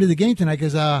can't come to the game tonight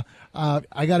because I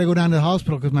got to go down to the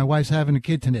hospital because my wife's having a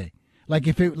kid today." Like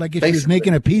if she was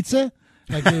making a pizza,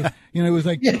 it was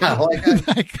like, yeah,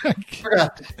 I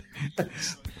forgot.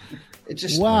 It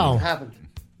just happened.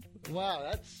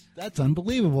 Wow, that's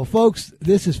unbelievable, folks.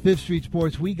 This is Fifth Street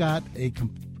Sports. We got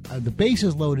the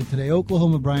bases loaded today.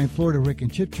 Oklahoma Brian, Florida Rick,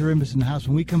 and Chip Chirimbus in the house.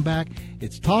 When we come back,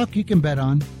 it's talk you can bet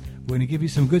on. We're going to give you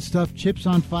some good stuff. Chip's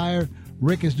on fire.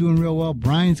 Rick is doing real well.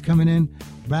 Brian's coming in.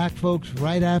 Back, folks,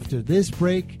 right after this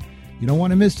break. You don't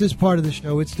want to miss this part of the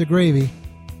show. It's the gravy.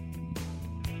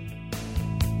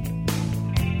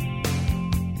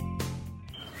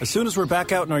 As soon as we're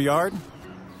back out in our yard,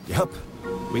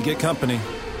 we get company.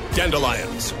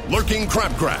 Dandelions, lurking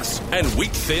crabgrass, and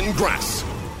wheat-thin grass.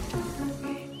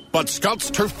 But Scott's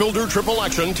Turf Builder Triple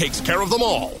Action takes care of them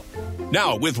all.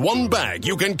 Now, with one bag,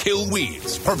 you can kill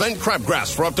weeds, prevent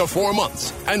crabgrass for up to 4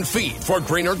 months, and feed for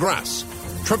greener grass.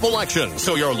 Triple Action,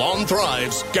 so your lawn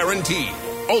thrives, guaranteed.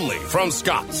 Only from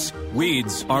Scott's.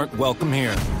 Weeds aren't welcome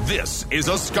here. This is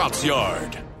a Scott's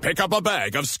Yard. Pick up a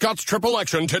bag of Scott's Triple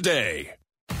Action today.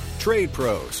 Trade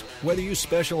pros. Whether you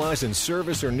specialize in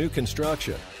service or new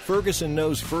construction, Ferguson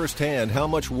knows firsthand how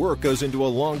much work goes into a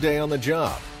long day on the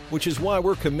job, which is why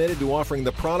we're committed to offering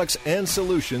the products and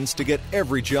solutions to get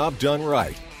every job done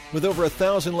right. With over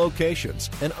 1,000 locations,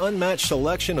 an unmatched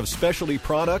selection of specialty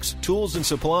products, tools, and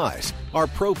supplies, our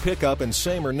pro pickup and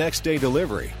same or next day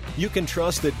delivery, you can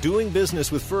trust that doing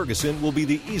business with Ferguson will be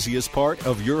the easiest part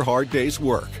of your hard day's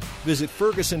work. Visit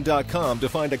Ferguson.com to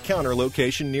find a counter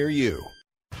location near you.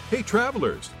 Hey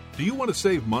travelers, do you want to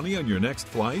save money on your next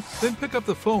flight? Then pick up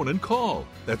the phone and call.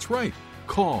 That's right,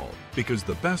 call, because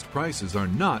the best prices are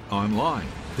not online.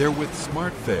 They're with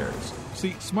SmartFares.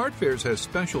 See, SmartFares has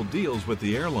special deals with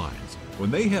the airlines.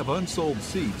 When they have unsold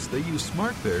seats, they use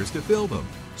SmartFares to fill them.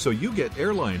 So you get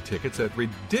airline tickets at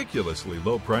ridiculously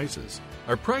low prices.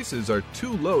 Our prices are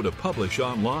too low to publish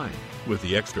online. With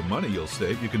the extra money you'll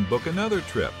save, you can book another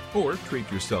trip or treat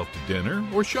yourself to dinner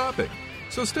or shopping.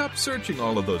 So stop searching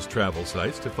all of those travel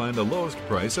sites to find the lowest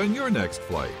price on your next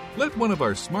flight. Let one of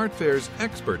our SmartFares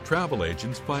expert travel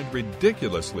agents find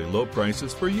ridiculously low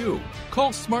prices for you.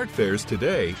 Call SmartFares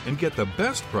today and get the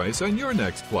best price on your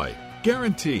next flight.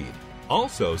 Guaranteed.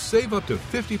 Also, save up to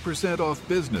 50% off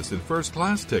business and first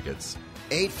class tickets.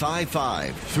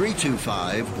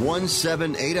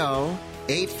 855-325-1780.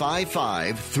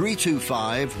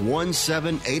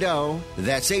 855-325-1780.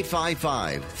 That's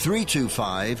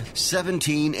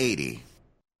 855-325-1780.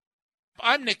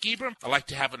 I'm Nick Ebram. I like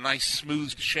to have a nice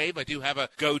smooth shave. I do have a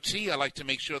goatee. I like to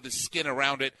make sure the skin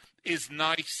around it is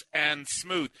nice and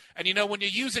smooth. And you know, when you're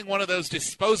using one of those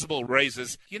disposable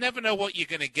razors, you never know what you're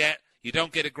going to get. You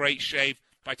don't get a great shave.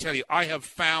 But I tell you, I have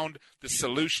found the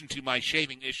solution to my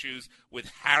shaving issues with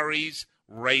Harry's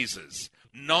razors.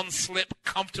 non-slip,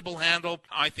 comfortable handle.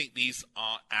 I think these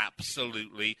are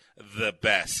absolutely the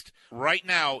best. Right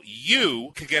now,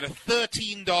 you can get a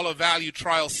 $13 value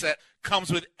trial set.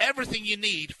 Comes with everything you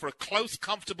need for a close,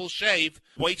 comfortable shave.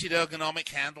 Weighted ergonomic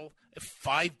handle, a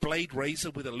 5-blade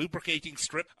razor with a lubricating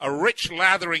strip, a rich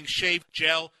lathering shave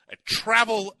gel, a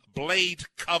travel blade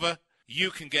cover.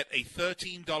 You can get a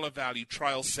 $13 value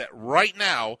trial set right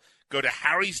now. Go to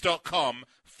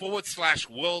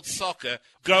harrys.com/World Soccer.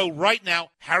 Go right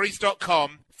now,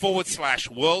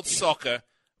 harrys.com/World Soccer.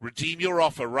 Redeem your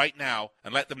offer right now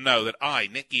and let them know that I,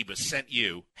 Nick Ebers, sent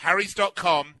you.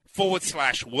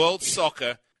 harrys.com/World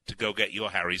Soccer to go get your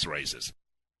Harry's razors.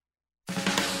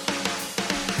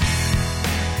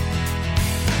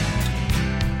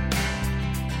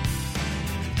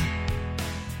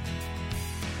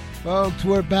 Folks,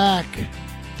 we're back.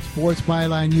 Sports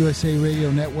Byline USA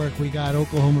Radio Network. We got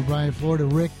Oklahoma Brian, Florida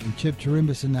Rick, and Chip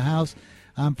Chirimbus in the house.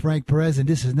 I'm Frank Perez, and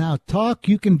this is now Talk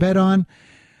You Can Bet On.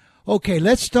 Okay,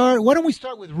 let's start. Why don't we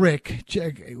start with Rick?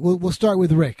 We'll start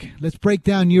with Rick. Let's break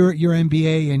down your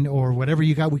NBA and or whatever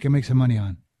you got we can make some money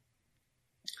on.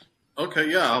 Okay,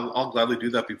 yeah, I'll gladly do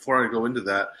that. Before I go into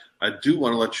that, I do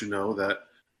want to let you know that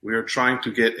we are trying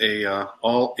to get a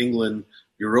All England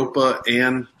Europa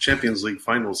and Champions League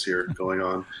finals here going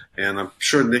on, and I'm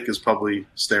sure Nick is probably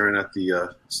staring at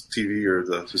the TV or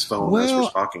his phone as we're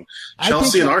talking.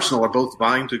 Chelsea and Arsenal are both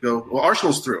vying to go. Well,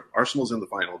 Arsenal's through. Arsenal's in the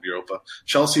final of Europa.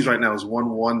 Chelsea's right now is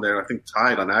 1-1 there. I think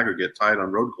tied on aggregate, tied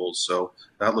on road goals. So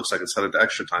that looks like it's headed to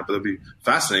extra time. But it'd be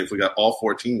fascinating if we got all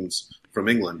four teams from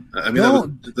England. I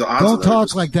mean, the odds don't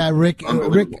talk like that, Rick.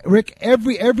 Rick,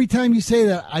 every time you say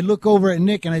that, I look over at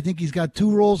Nick and I think he's got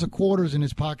 2 rolls of quarters in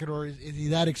his pocket, or is he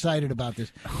that excited about this?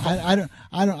 I don't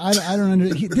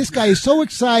understand. This guy is so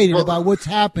excited about what's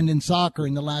happened in soccer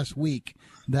in the last week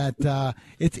that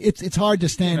it's hard to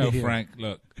stand it here. Frank,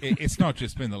 look, it's not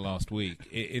just been the last week.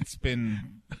 It's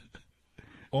been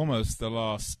almost the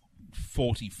last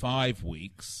 45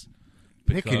 weeks.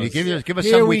 Nick, can you give us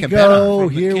Here some we we can go. bet on?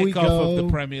 From Here the we kickoff go. of the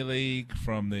Premier League,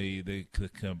 from the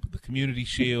Community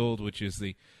Shield, which is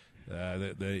the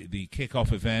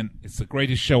kickoff event. It's the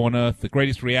greatest show on earth, the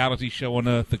greatest reality show on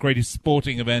earth, the greatest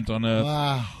sporting event on earth.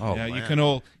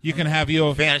 Wow! You can have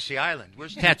your Fantasy Island.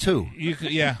 Where's Tattoo?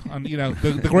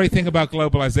 The great thing about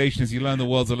globalization is you learn the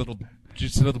world's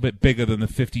just a little bit bigger than the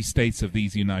 50 states of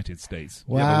these United States.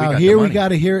 Wow! Here we got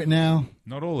to hear it now.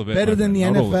 Not all of it. Better than the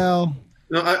NFL.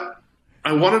 No,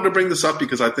 I wanted to bring this up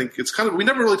because I think it's we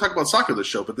never really talk about soccer this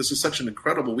show, but this is such an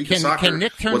incredible week of soccer. Can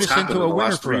Nick turn this into a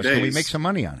winner for us? Can we make some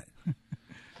money on it?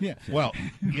 Yeah. Well,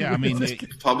 yeah, I mean...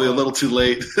 probably a little too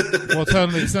late. Well,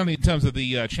 certainly in terms of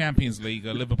the Champions League,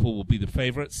 Liverpool will be the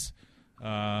favourites.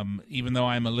 Even though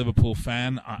I'm a Liverpool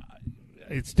fan,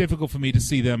 it's difficult for me to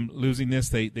see them losing this.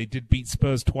 They did beat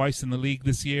Spurs twice in the league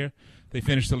this year. They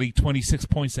finished the league 26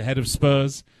 points ahead of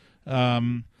Spurs.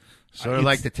 Sort of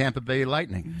like the Tampa Bay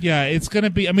Lightning. Yeah, it's going to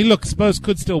be... I mean, look, Spurs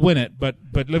could still win it, but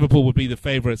Liverpool would be the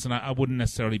favourites, and I wouldn't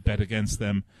necessarily bet against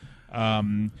them.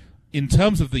 In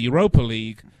terms of the Europa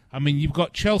League, I mean, you've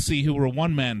got Chelsea, who are a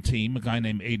one-man team, a guy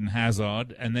named Eden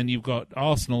Hazard, and then you've got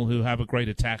Arsenal, who have a great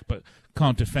attack but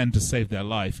can't defend to save their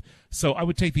life. So I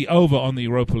would take the over on the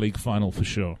Europa League final for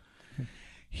sure.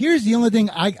 Here's the only thing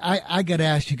I got to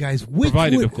ask you guys.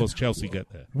 Provided, of course, Chelsea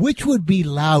get there. Which would be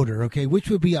louder, okay? Which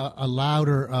would be a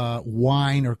louder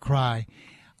whine or cry?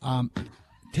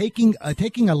 Taking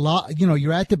a lot,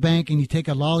 you're at the bank and you take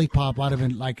a lollipop out of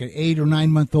like an 8 or 9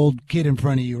 month old kid in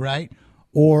front of you, right?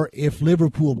 Or if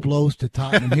Liverpool blows to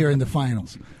Tottenham here in the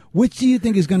finals, which do you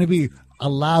think is going to be a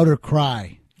louder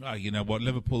cry? You know what?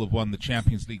 Liverpool have won the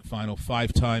Champions League final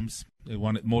 5 times. They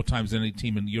won it more times than any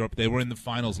team in Europe. They were in the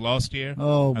finals last year,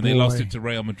 and they lost it to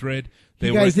Real Madrid.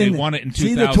 They won it in 2005.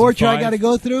 See the torture I got to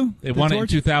go through? They won it in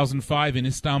 2005 in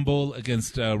Istanbul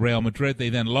against Real Madrid. They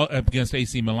then against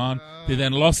AC Milan. They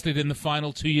then lost it in the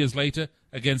final 2 years later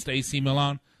against AC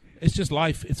Milan. It's just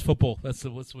life. It's football. That's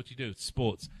what you do. It's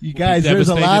sports. You guys, there's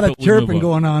a lot of chirping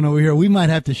going on over here. We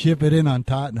might have to ship it in on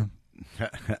Tottenham.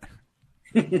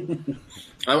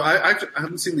 I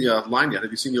haven't seen the line yet.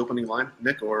 Have you seen the opening line,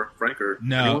 Nick or Frank or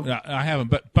anyone? No, I haven't.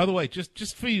 But by the way,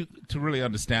 just for you to really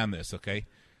understand this, okay?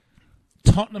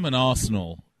 Tottenham and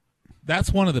Arsenal,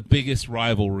 that's one of the biggest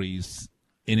rivalries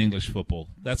in English football.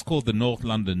 That's called the North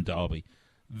London Derby.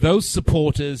 Those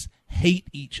supporters hate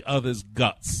each other's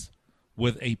guts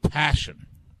with a passion.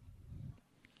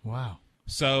 Wow.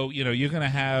 So, you're going to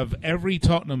have every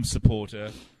Tottenham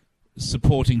supporter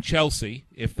supporting Chelsea,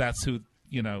 if that's who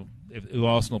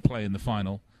Arsenal play in the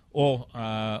final, or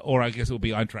I guess it will be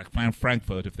Eintracht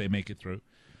Frankfurt if they make it through.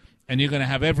 And you're going to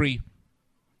have every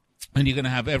and you're going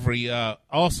to have every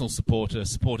Arsenal supporter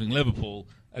supporting Liverpool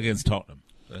against Tottenham.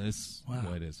 That's the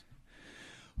way it is.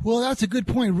 Well, that's a good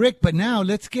point, Rick. But now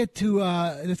let's get to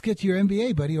your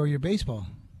NBA, buddy, or your baseball.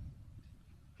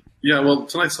 Yeah, well,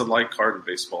 tonight's a light card in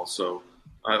baseball, so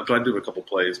I do a couple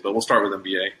plays, but we'll start with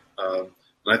NBA. And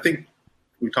I think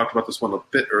we talked about this one a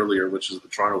bit earlier, which is the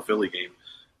Toronto-Philly game.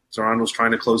 Toronto's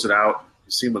trying to close it out.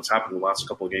 You've seen what's happened in the last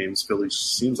couple of games. Philly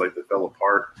seems like they fell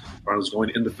apart. Toronto's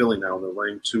going into Philly now, and they're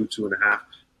laying 2.5.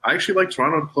 I actually like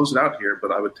Toronto to close it out here,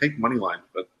 but I would take money line,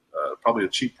 but probably a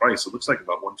cheap price. It looks like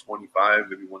about 125,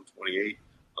 maybe 128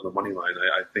 on the money line.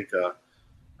 I think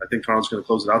Toronto's going to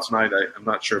close it out tonight. I'm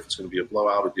not sure if it's going to be a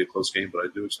blowout or be a close game, but I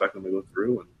do expect them to go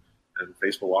through and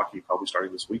face Milwaukee probably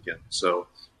starting this weekend. So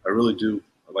I really do.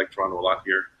 I like Toronto a lot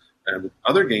here. And the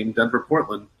other game,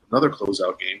 Denver-Portland, another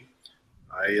closeout game.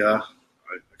 I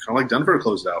kind of like Denver to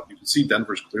close it out. You can see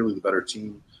Denver's clearly the better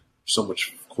team, so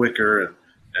much quicker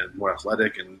and more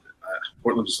athletic. And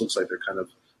Portland just looks like they're kind of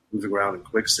moving around in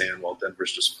quicksand while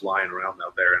Denver's just flying around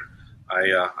out there. And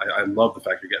I love the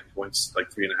fact you're getting points like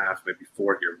 3.5, maybe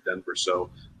 4 here in Denver. So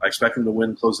I expect them to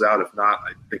win, close it out. If not,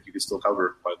 I think you can still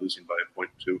cover by losing by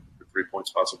 1.2 or 3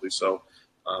 points possibly. So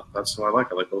that's what I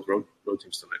like. I like both road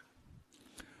teams tonight.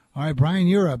 All right, Brian,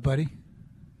 you're up, buddy.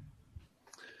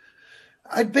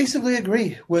 I basically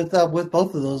agree with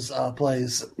both of those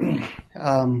plays.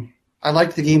 I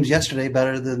liked the games yesterday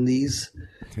better than these.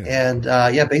 Yeah.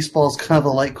 And, baseball's kind of a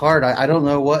light card. I don't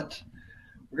know what –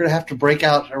 we're going to have to break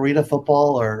out arena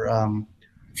football or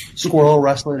squirrel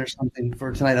wrestling or something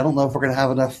for tonight. I don't know if we're going to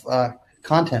have enough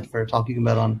content for talking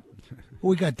about on. Well,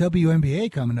 we got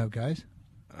WNBA coming up, guys.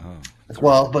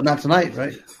 Well, but not tonight,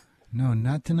 right? No,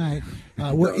 not tonight.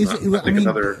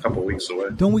 Another couple weeks away.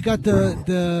 Don't we got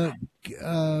the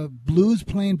Blues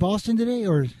playing Boston today,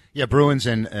 or? Yeah, Bruins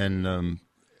and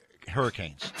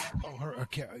Hurricanes. Oh,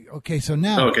 okay. So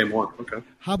now. Game one. Okay.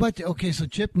 How about so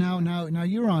Chip? Now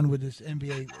you're on with this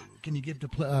NBA. Can you give the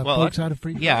folks out a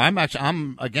free? Yeah,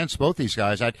 I'm against both these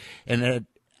guys.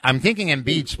 I'm thinking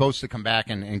Embiid's supposed to come back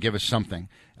and give us something.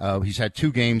 He's had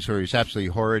 2 games where he's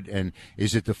absolutely horrid. And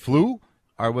is it the flu?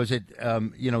 Or was it,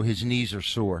 his knees are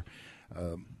sore?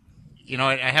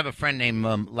 I have a friend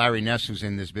named Larry Ness who's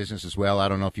in this business as well. I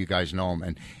don't know if you guys know him.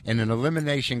 And in an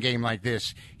elimination game like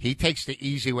this, he takes the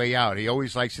easy way out. He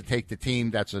always likes to take the team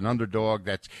that's an underdog,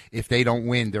 that's if they don't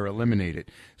win, they're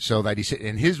eliminated. So that he said,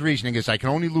 and his reasoning is, I can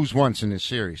only lose once in this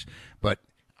series. But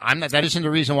that isn't the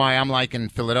reason why I'm liking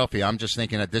Philadelphia. I'm just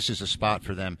thinking that this is a spot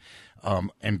for them.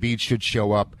 Embiid should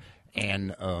show up.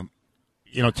 And,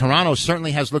 Toronto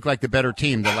certainly has looked like the better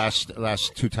team the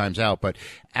last 2 times out. But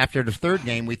after the 3rd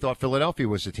game, we thought Philadelphia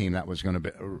was the team that was going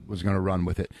to run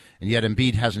with it. And yet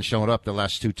Embiid hasn't shown up the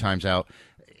last 2 times out.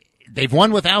 They've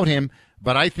won without him,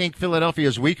 but I think Philadelphia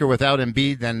is weaker without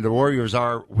Embiid than the Warriors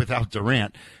are without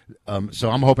Durant. So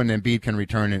I'm hoping Embiid can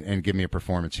return and give me a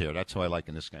performance here. That's who I like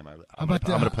in this game. I'm going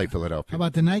to play Philadelphia. How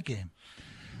about the night game?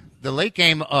 The late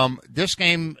game, this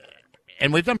game.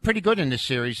 And we've done pretty good in this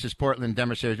series, this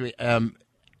Portland-Denver series. I'm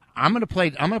going to play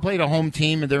the home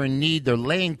team, and they're in need. They're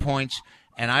laying points,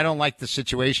 and I don't like the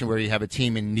situation where you have a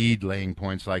team in need laying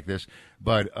points like this.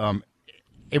 But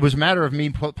it was a matter of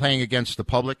me playing against the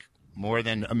public more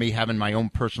than me having my own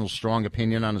personal strong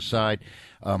opinion on the side.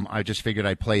 I just figured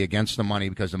I'd play against the money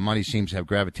because the money seems to have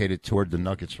gravitated toward the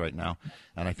Nuggets right now,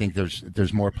 and I think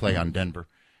there's more play on Denver.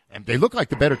 And they look like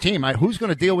the better team. Who's going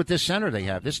to deal with this center they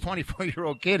have? This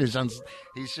 24-year-old kid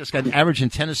he's just got averaging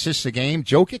 10 assists a game.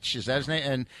 Jokic, is that his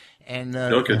name? And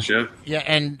Jokic, yeah. Yeah,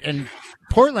 and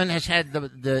Portland has had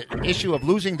the issue of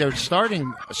losing their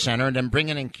starting center and then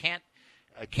bringing in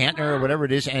Kantner or whatever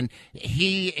it is, and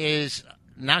he is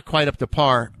not quite up to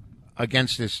par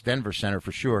against this Denver center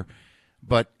for sure.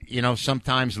 But,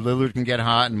 sometimes Lillard can get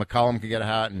hot and McCollum can get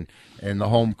hot, and the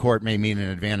home court may mean an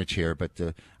advantage here. But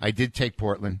I did take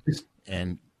Portland,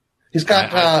 and he's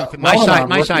got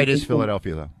my side is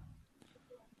Philadelphia, though.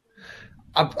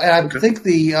 I think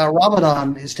the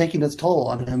Ramadan is taking its toll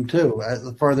on him, too, as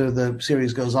the further the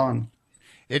series goes on.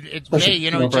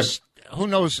 Just who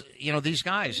knows, these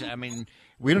guys. I mean,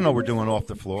 we don't know what we're doing off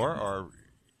the floor or,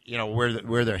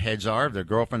 where their heads are, if their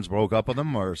girlfriends broke up with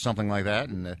them or something like that.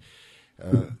 And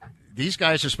these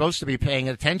guys are supposed to be paying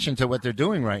attention to what they're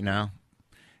doing right now.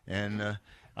 And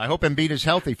I hope Embiid is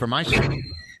healthy for my sake.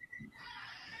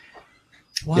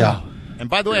 Wow. Yeah. And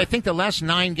by the way, I think the last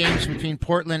 9 games between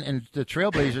Portland and the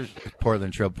Trailblazers,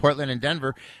 Portland and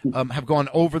Denver, have gone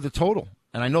over the total.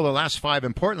 And I know the last 5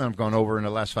 in Portland have gone over in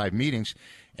the last 5 meetings.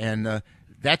 And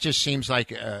that just seems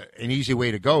like an easy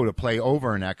way to go, to play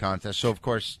over in that contest. So, of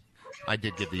course, I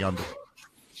did get the under.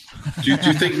 Do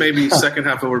you think maybe second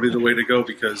half would be the way to go?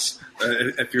 Because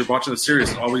if you're watching the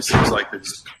series, it always seems like they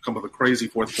just come with a crazy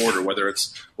fourth quarter, whether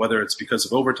it's because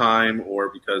of overtime or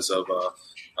because of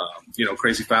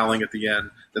crazy fouling at the end.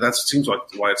 That seems like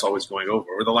why it's always going over.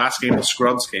 Or the last game, the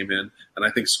Scrubs came in and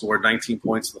I think scored 19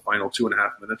 points in the final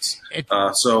 2.5 minutes.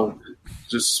 So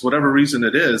just whatever reason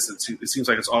it is, it seems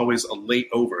like it's always a late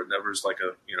over. It never is like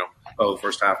the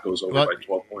first half goes over by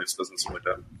 12 points. It doesn't seem like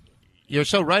that. You're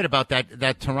so right about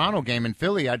that Toronto game in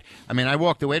Philly. I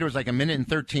walked away. There was like a minute and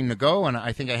 13 to go, and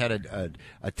I think I had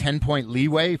a 10-point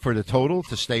leeway for the total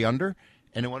to stay under,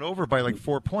 and it went over by like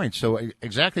 4 points. So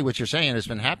exactly what you're saying has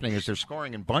been happening is they're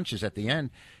scoring in bunches at the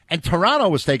end. And Toronto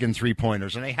was taking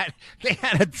 3-pointers, and they had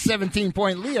a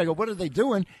 17-point lead. I go, what are they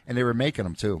doing? And they were making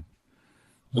them too.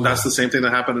 And that's the same thing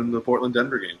that happened in the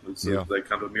Portland-Denver game. They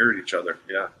kind of mirrored each other.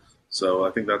 Yeah. So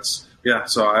I think that's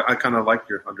So I kind of like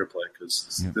your underplay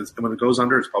because when it goes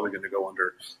under, it's probably going to go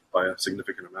under by a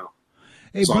significant amount.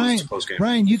 Hey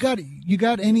Brian, you got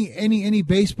any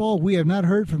baseball? We have not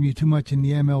heard from you too much in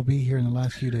the MLB here in the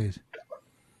last few days.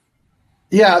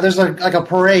 Yeah, there's like a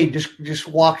parade just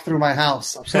walked through my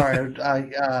house. I'm sorry,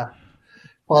 I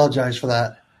apologize for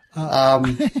that.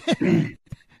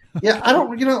 Yeah, I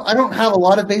don't have a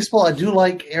lot of baseball. I do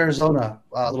like Arizona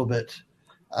a little bit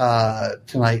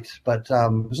tonight, but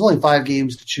there's only 5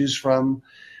 games to choose from.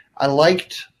 I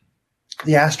liked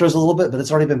the Astros a little bit, but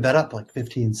it's already been bet up like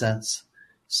 15 cents.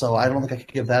 So I don't think I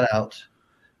could give that out.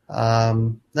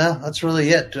 No, that's really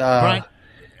it.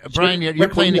 Brian, you're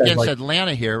playing against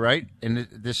Atlanta here, right? In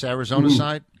this Arizona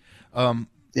side.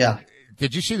 Yeah.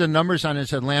 Did you see the numbers on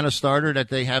this Atlanta starter that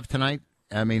they have tonight?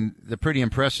 I mean, they're pretty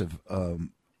impressive.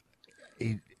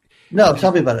 No,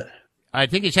 tell me about it. I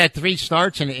think he's had 3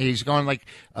 starts, and he's gone like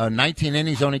 19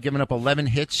 innings, only given up 11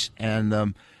 hits.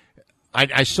 And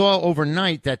I saw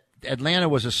overnight that Atlanta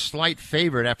was a slight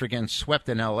favorite after getting swept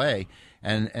in L.A.,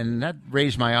 and that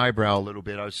raised my eyebrow a little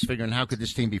bit. I was figuring, how could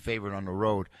this team be favored on the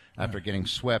road after getting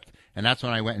swept? And that's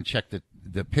when I went and checked the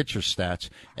pitcher stats.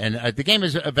 And the game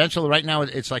is eventually, right now,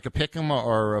 it's like a pick 'em,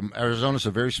 or Arizona's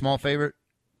a very small favorite.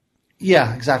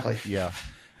 Yeah, exactly. Yeah.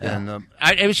 And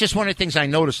it was just one of the things I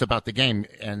noticed about the game,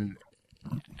 and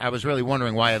I was really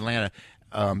wondering why Atlanta,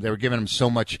 they were giving them so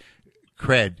much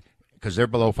cred because they're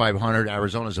below 500.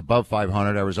 Arizona's above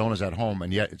 500. Arizona's at home,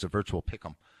 and yet it's a virtual pick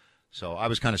 'em. So I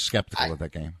was kind of skeptical of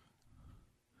that game.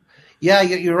 Yeah,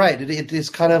 you're right. It is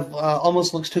kind of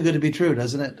almost looks too good to be true,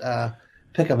 doesn't it?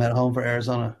 Pick 'em at home for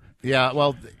Arizona. Yeah,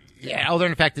 well, other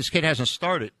than the fact this kid hasn't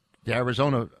started. The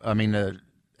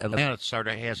Atlanta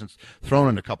starter hasn't thrown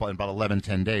in about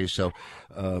 11-10 days. So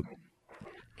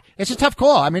it's a tough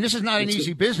call. I mean, this is not an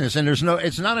easy business, and it's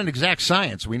not an exact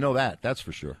science. We know that. That's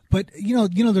for sure. But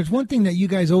there's one thing that you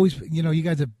guys always,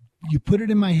 you put it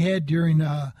in my head during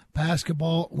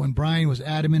basketball when Brian was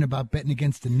adamant about betting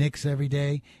against the Knicks every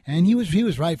day, and he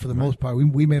was right for the most part.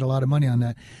 We made a lot of money on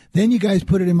that. Then you guys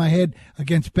put it in my head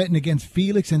against betting against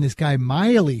Felix and this guy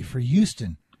Miley for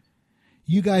Houston.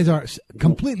 You guys are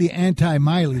completely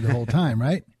anti-Miley the whole time,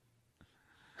 right?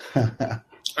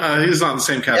 He's not in the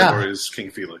same category as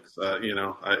King Felix.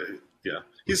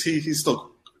 He's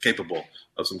still capable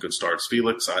of some good starts.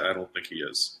 Felix, I don't think he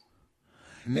is.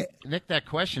 Nick, that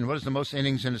question, what is the most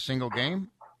innings in a single game?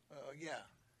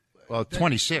 Well,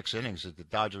 26 innings. The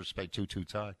Dodgers played 2-2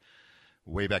 tie.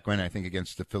 Way back when, I think,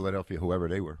 against the Philadelphia, whoever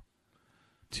they were.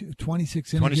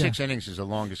 26 innings. 26 innings is the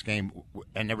longest game,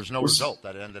 and there was no result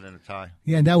that ended in a tie.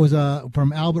 Yeah, and that was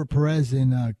from Albert Perez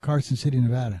in Carson City,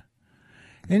 Nevada.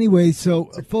 Anyway,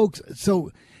 so folks,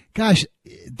 gosh,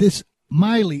 this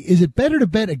Miley, is it better to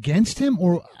bet against him,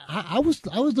 or I was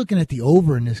looking at the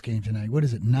over in this game tonight. What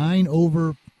is it? 9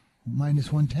 over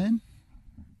minus 110?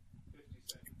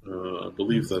 I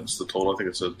believe that's the total. I think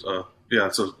it's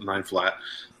a 9 flat.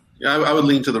 Yeah, I would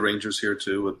lean to the Rangers here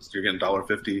too. You're getting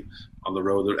 $1.50 on the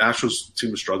road. The Astros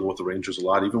seem to struggle with the Rangers a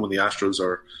lot. Even when the Astros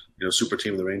are, super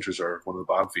team, the Rangers are one of the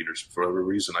bottom feeders for whatever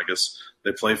reason. I guess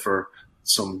they play for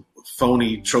some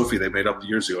phony trophy they made up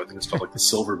years ago. I think it's called like the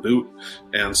Silver Boot.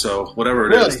 And so whatever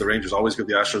it is, the Rangers always give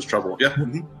the Astros trouble. Yeah.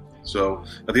 Mm-hmm. So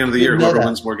at the end of the year, whoever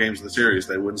wins more games in the series,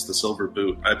 they wins the Silver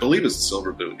Boot. I believe it's the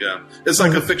Silver Boot. Yeah. It's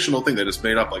like a fictional thing they just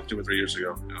made up like 2 or 3 years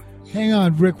ago. Yeah. Hang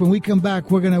on, Rick. When we come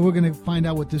back, we're gonna find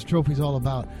out what this trophy's all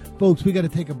about. Folks, we got to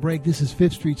take a break. This is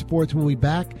Fifth Street Sports. We'll be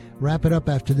back. Wrap it up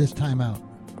after this timeout.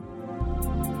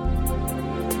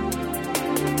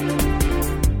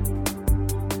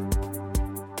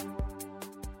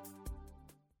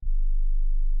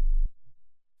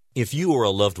 If you or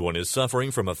a loved one is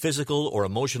suffering from a physical or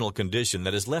emotional condition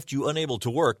that has left you unable to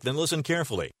work, then listen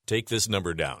carefully. Take this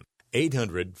number down,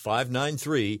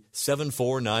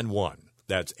 800-593-7491.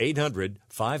 That's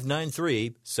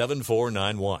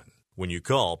 800-593-7491. When you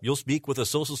call, you'll speak with a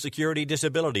Social Security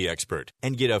disability expert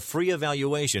and get a free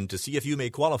evaluation to see if you may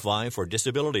qualify for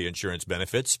disability insurance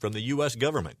benefits from the U.S.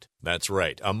 government. That's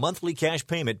right, a monthly cash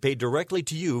payment paid directly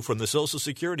to you from the Social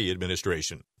Security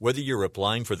Administration. Whether you're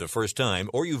applying for the first time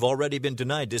or you've already been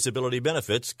denied disability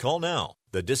benefits, call now.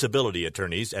 The disability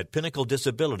attorneys at Pinnacle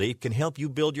Disability can help you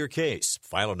build your case,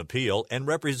 file an appeal, and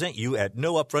represent you at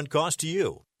no upfront cost to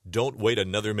you. Don't wait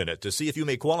another minute to see if you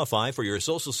may qualify for your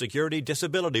Social Security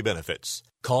disability benefits.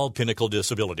 Call Pinnacle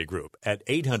Disability Group at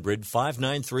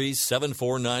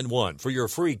 800-593-7491 for your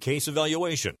free case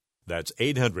evaluation. That's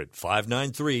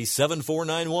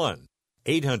 800-593-7491.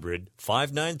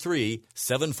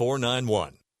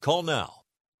 800-593-7491. Call now.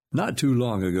 Not too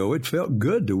long ago, it felt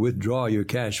good to withdraw your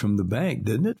cash from the bank,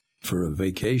 didn't it? For a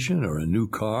vacation or a new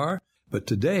car. But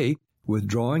today,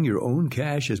 withdrawing your own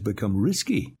cash has become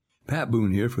risky. Pat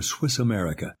Boone here for Swiss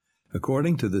America.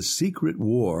 According to The Secret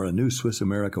War, a new Swiss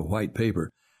America white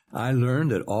paper, I learned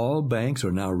that all banks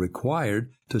are now required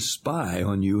to spy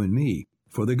on you and me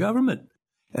for the government,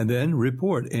 and then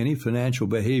report any financial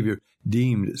behavior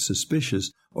deemed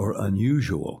suspicious or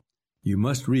unusual. You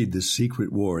must read The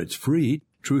Secret War. It's free.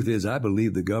 Truth is, I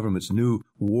believe the government's new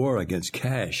war against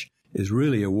cash is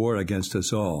really a war against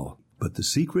us all. But the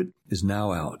secret is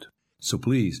now out. So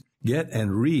please, get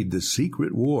and read The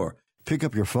Secret War. Pick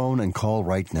up your phone and call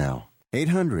right now.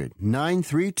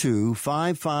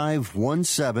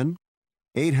 800-932-5517.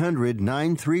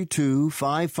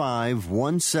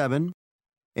 800-932-5517.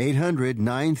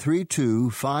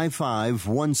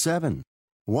 800-932-5517.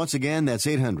 Once again, that's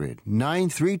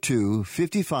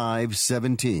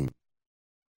 800-932-5517.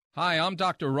 Hi, I'm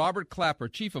Dr. Robert Clapper,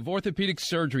 Chief of Orthopedic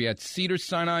Surgery at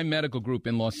Cedars-Sinai Medical Group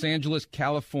in Los Angeles,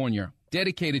 California.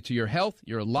 Dedicated to your health,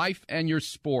 your life, and your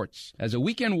sports. As a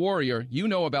weekend warrior, you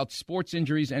know about sports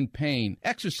injuries and pain.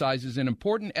 Exercise is an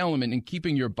important element in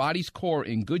keeping your body's core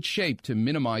in good shape to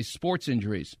minimize sports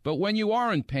injuries. But when you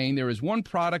are in pain, there is one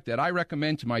product that I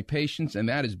recommend to my patients, and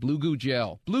that is Blue Goo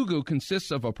Gel. Blue Goo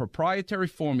consists of a proprietary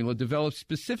formula developed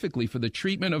specifically for the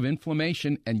treatment of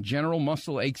inflammation and general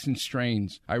muscle aches and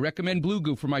strains. I recommend Blue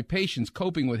Goo for my patients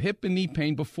coping with hip and knee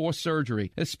pain before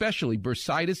surgery, especially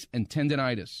bursitis and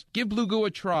tendinitis. Give Blue Goo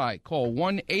a try. Call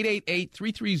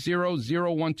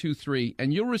 1-888-330-0123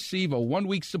 and you'll receive a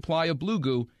 1-week supply of Blue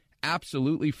Goo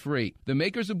absolutely free. The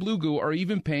makers of Blue Goo are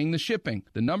even paying the shipping.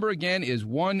 The number again is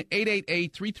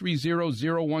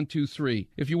 1-888-330-0123.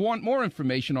 If you want more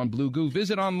information on Blue Goo,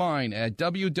 visit online at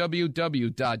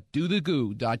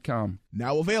www.dothegoo.com.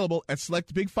 Now available at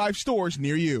select Big 5 stores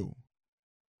near you.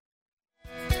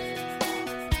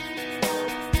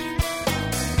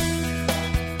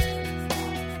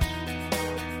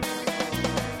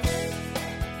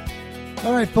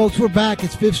 All right, folks, we're back.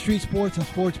 It's Fifth Street Sports on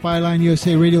Sports Byline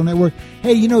USA Radio Network.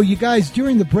 Hey, you know, you guys,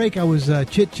 during the break, I was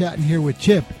chit-chatting here with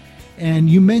Chip, and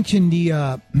you mentioned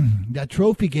the that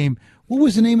trophy game. What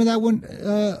was the name of that one,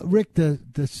 Rick? The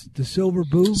Silver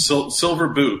Boot? Silver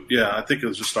Boot, yeah. I think it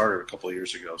was just started a couple of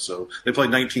years ago. So they play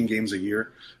 19 games a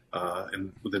year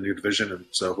within your division, and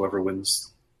so whoever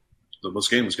wins the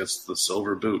most games gets the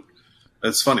Silver Boot.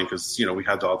 It's funny because, you know, we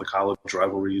had all the college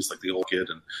rivalries like the old kid,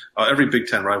 and every Big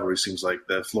Ten rivalry seems like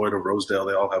the Florida Rosedale,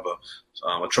 they all have a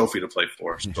trophy to play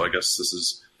for. So I guess this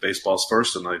is baseball's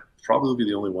first, and I probably will be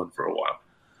the only one for a while.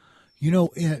 You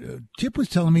know, Chip was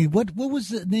telling me, what was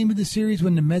the name of the series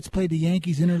when the Mets played the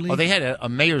Yankees interleague? Oh, they had a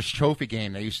Mayor's Trophy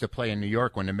game they used to play in New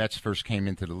York when the Mets first came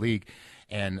into the league.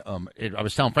 And I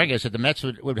was telling Frank, I said the Mets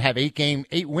would have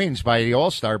 8 wins by the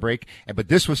All-Star break, but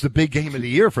this was the big game of the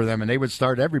year for them, and they would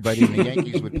start everybody, and the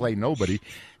Yankees would play nobody.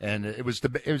 And it was the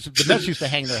Mets used to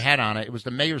hang their hat on it. It was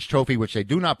the Mayor's Trophy, which they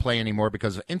do not play anymore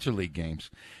because of interleague games.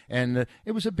 And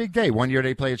it was a big day. One year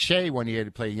they play at Shea, one year they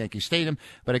play at Yankee Stadium,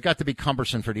 but it got to be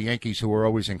cumbersome for the Yankees, who were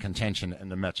always in contention,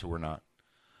 and the Mets, who were not.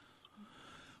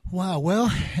 Wow.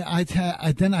 Well, I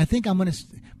think I'm going to.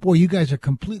 Boy, you guys are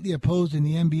completely opposed in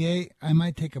the NBA. I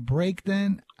might take a break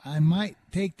then. I might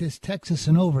take this Texas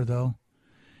and over, though.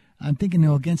 I'm thinking,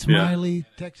 against Miley,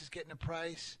 Texas getting a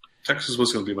price. Texas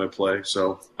was going to be my play,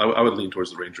 so I would lean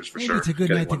towards the Rangers for sure. It's a good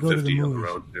night to go to the movies. On the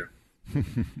road. Yeah.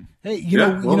 Hey,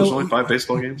 there's only 5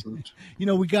 baseball games.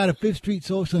 We got a Fifth Street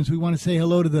Social, so we want to say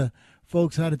hello to the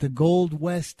folks out at the Gold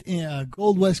West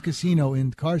Casino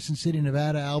in Carson City,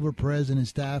 Nevada. Albert Perez and his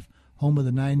staff, home of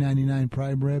the $9.99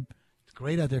 prime rib. It's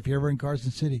great out there if you're ever in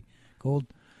Carson City. Gold.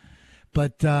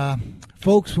 But,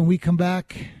 folks, when we come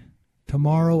back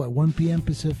tomorrow at 1 p.m.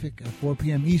 Pacific, 4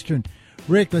 p.m. Eastern,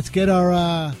 Rick, let's get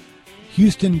our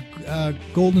Houston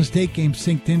Golden State game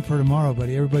synced in for tomorrow,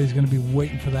 buddy. Everybody's going to be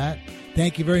waiting for that.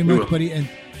 Thank you very much, buddy. And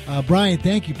Brian,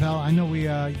 thank you, pal. I know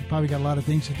you probably got a lot of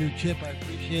things to do. Chip, I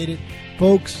appreciate it.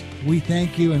 Folks, we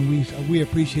thank you, and we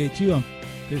appreciate you on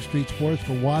Fifth Street Sports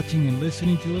for watching and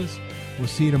listening to us. We'll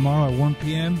see you tomorrow at 1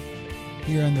 p.m.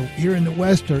 here in the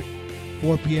West, or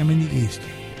 4 p.m. in the East.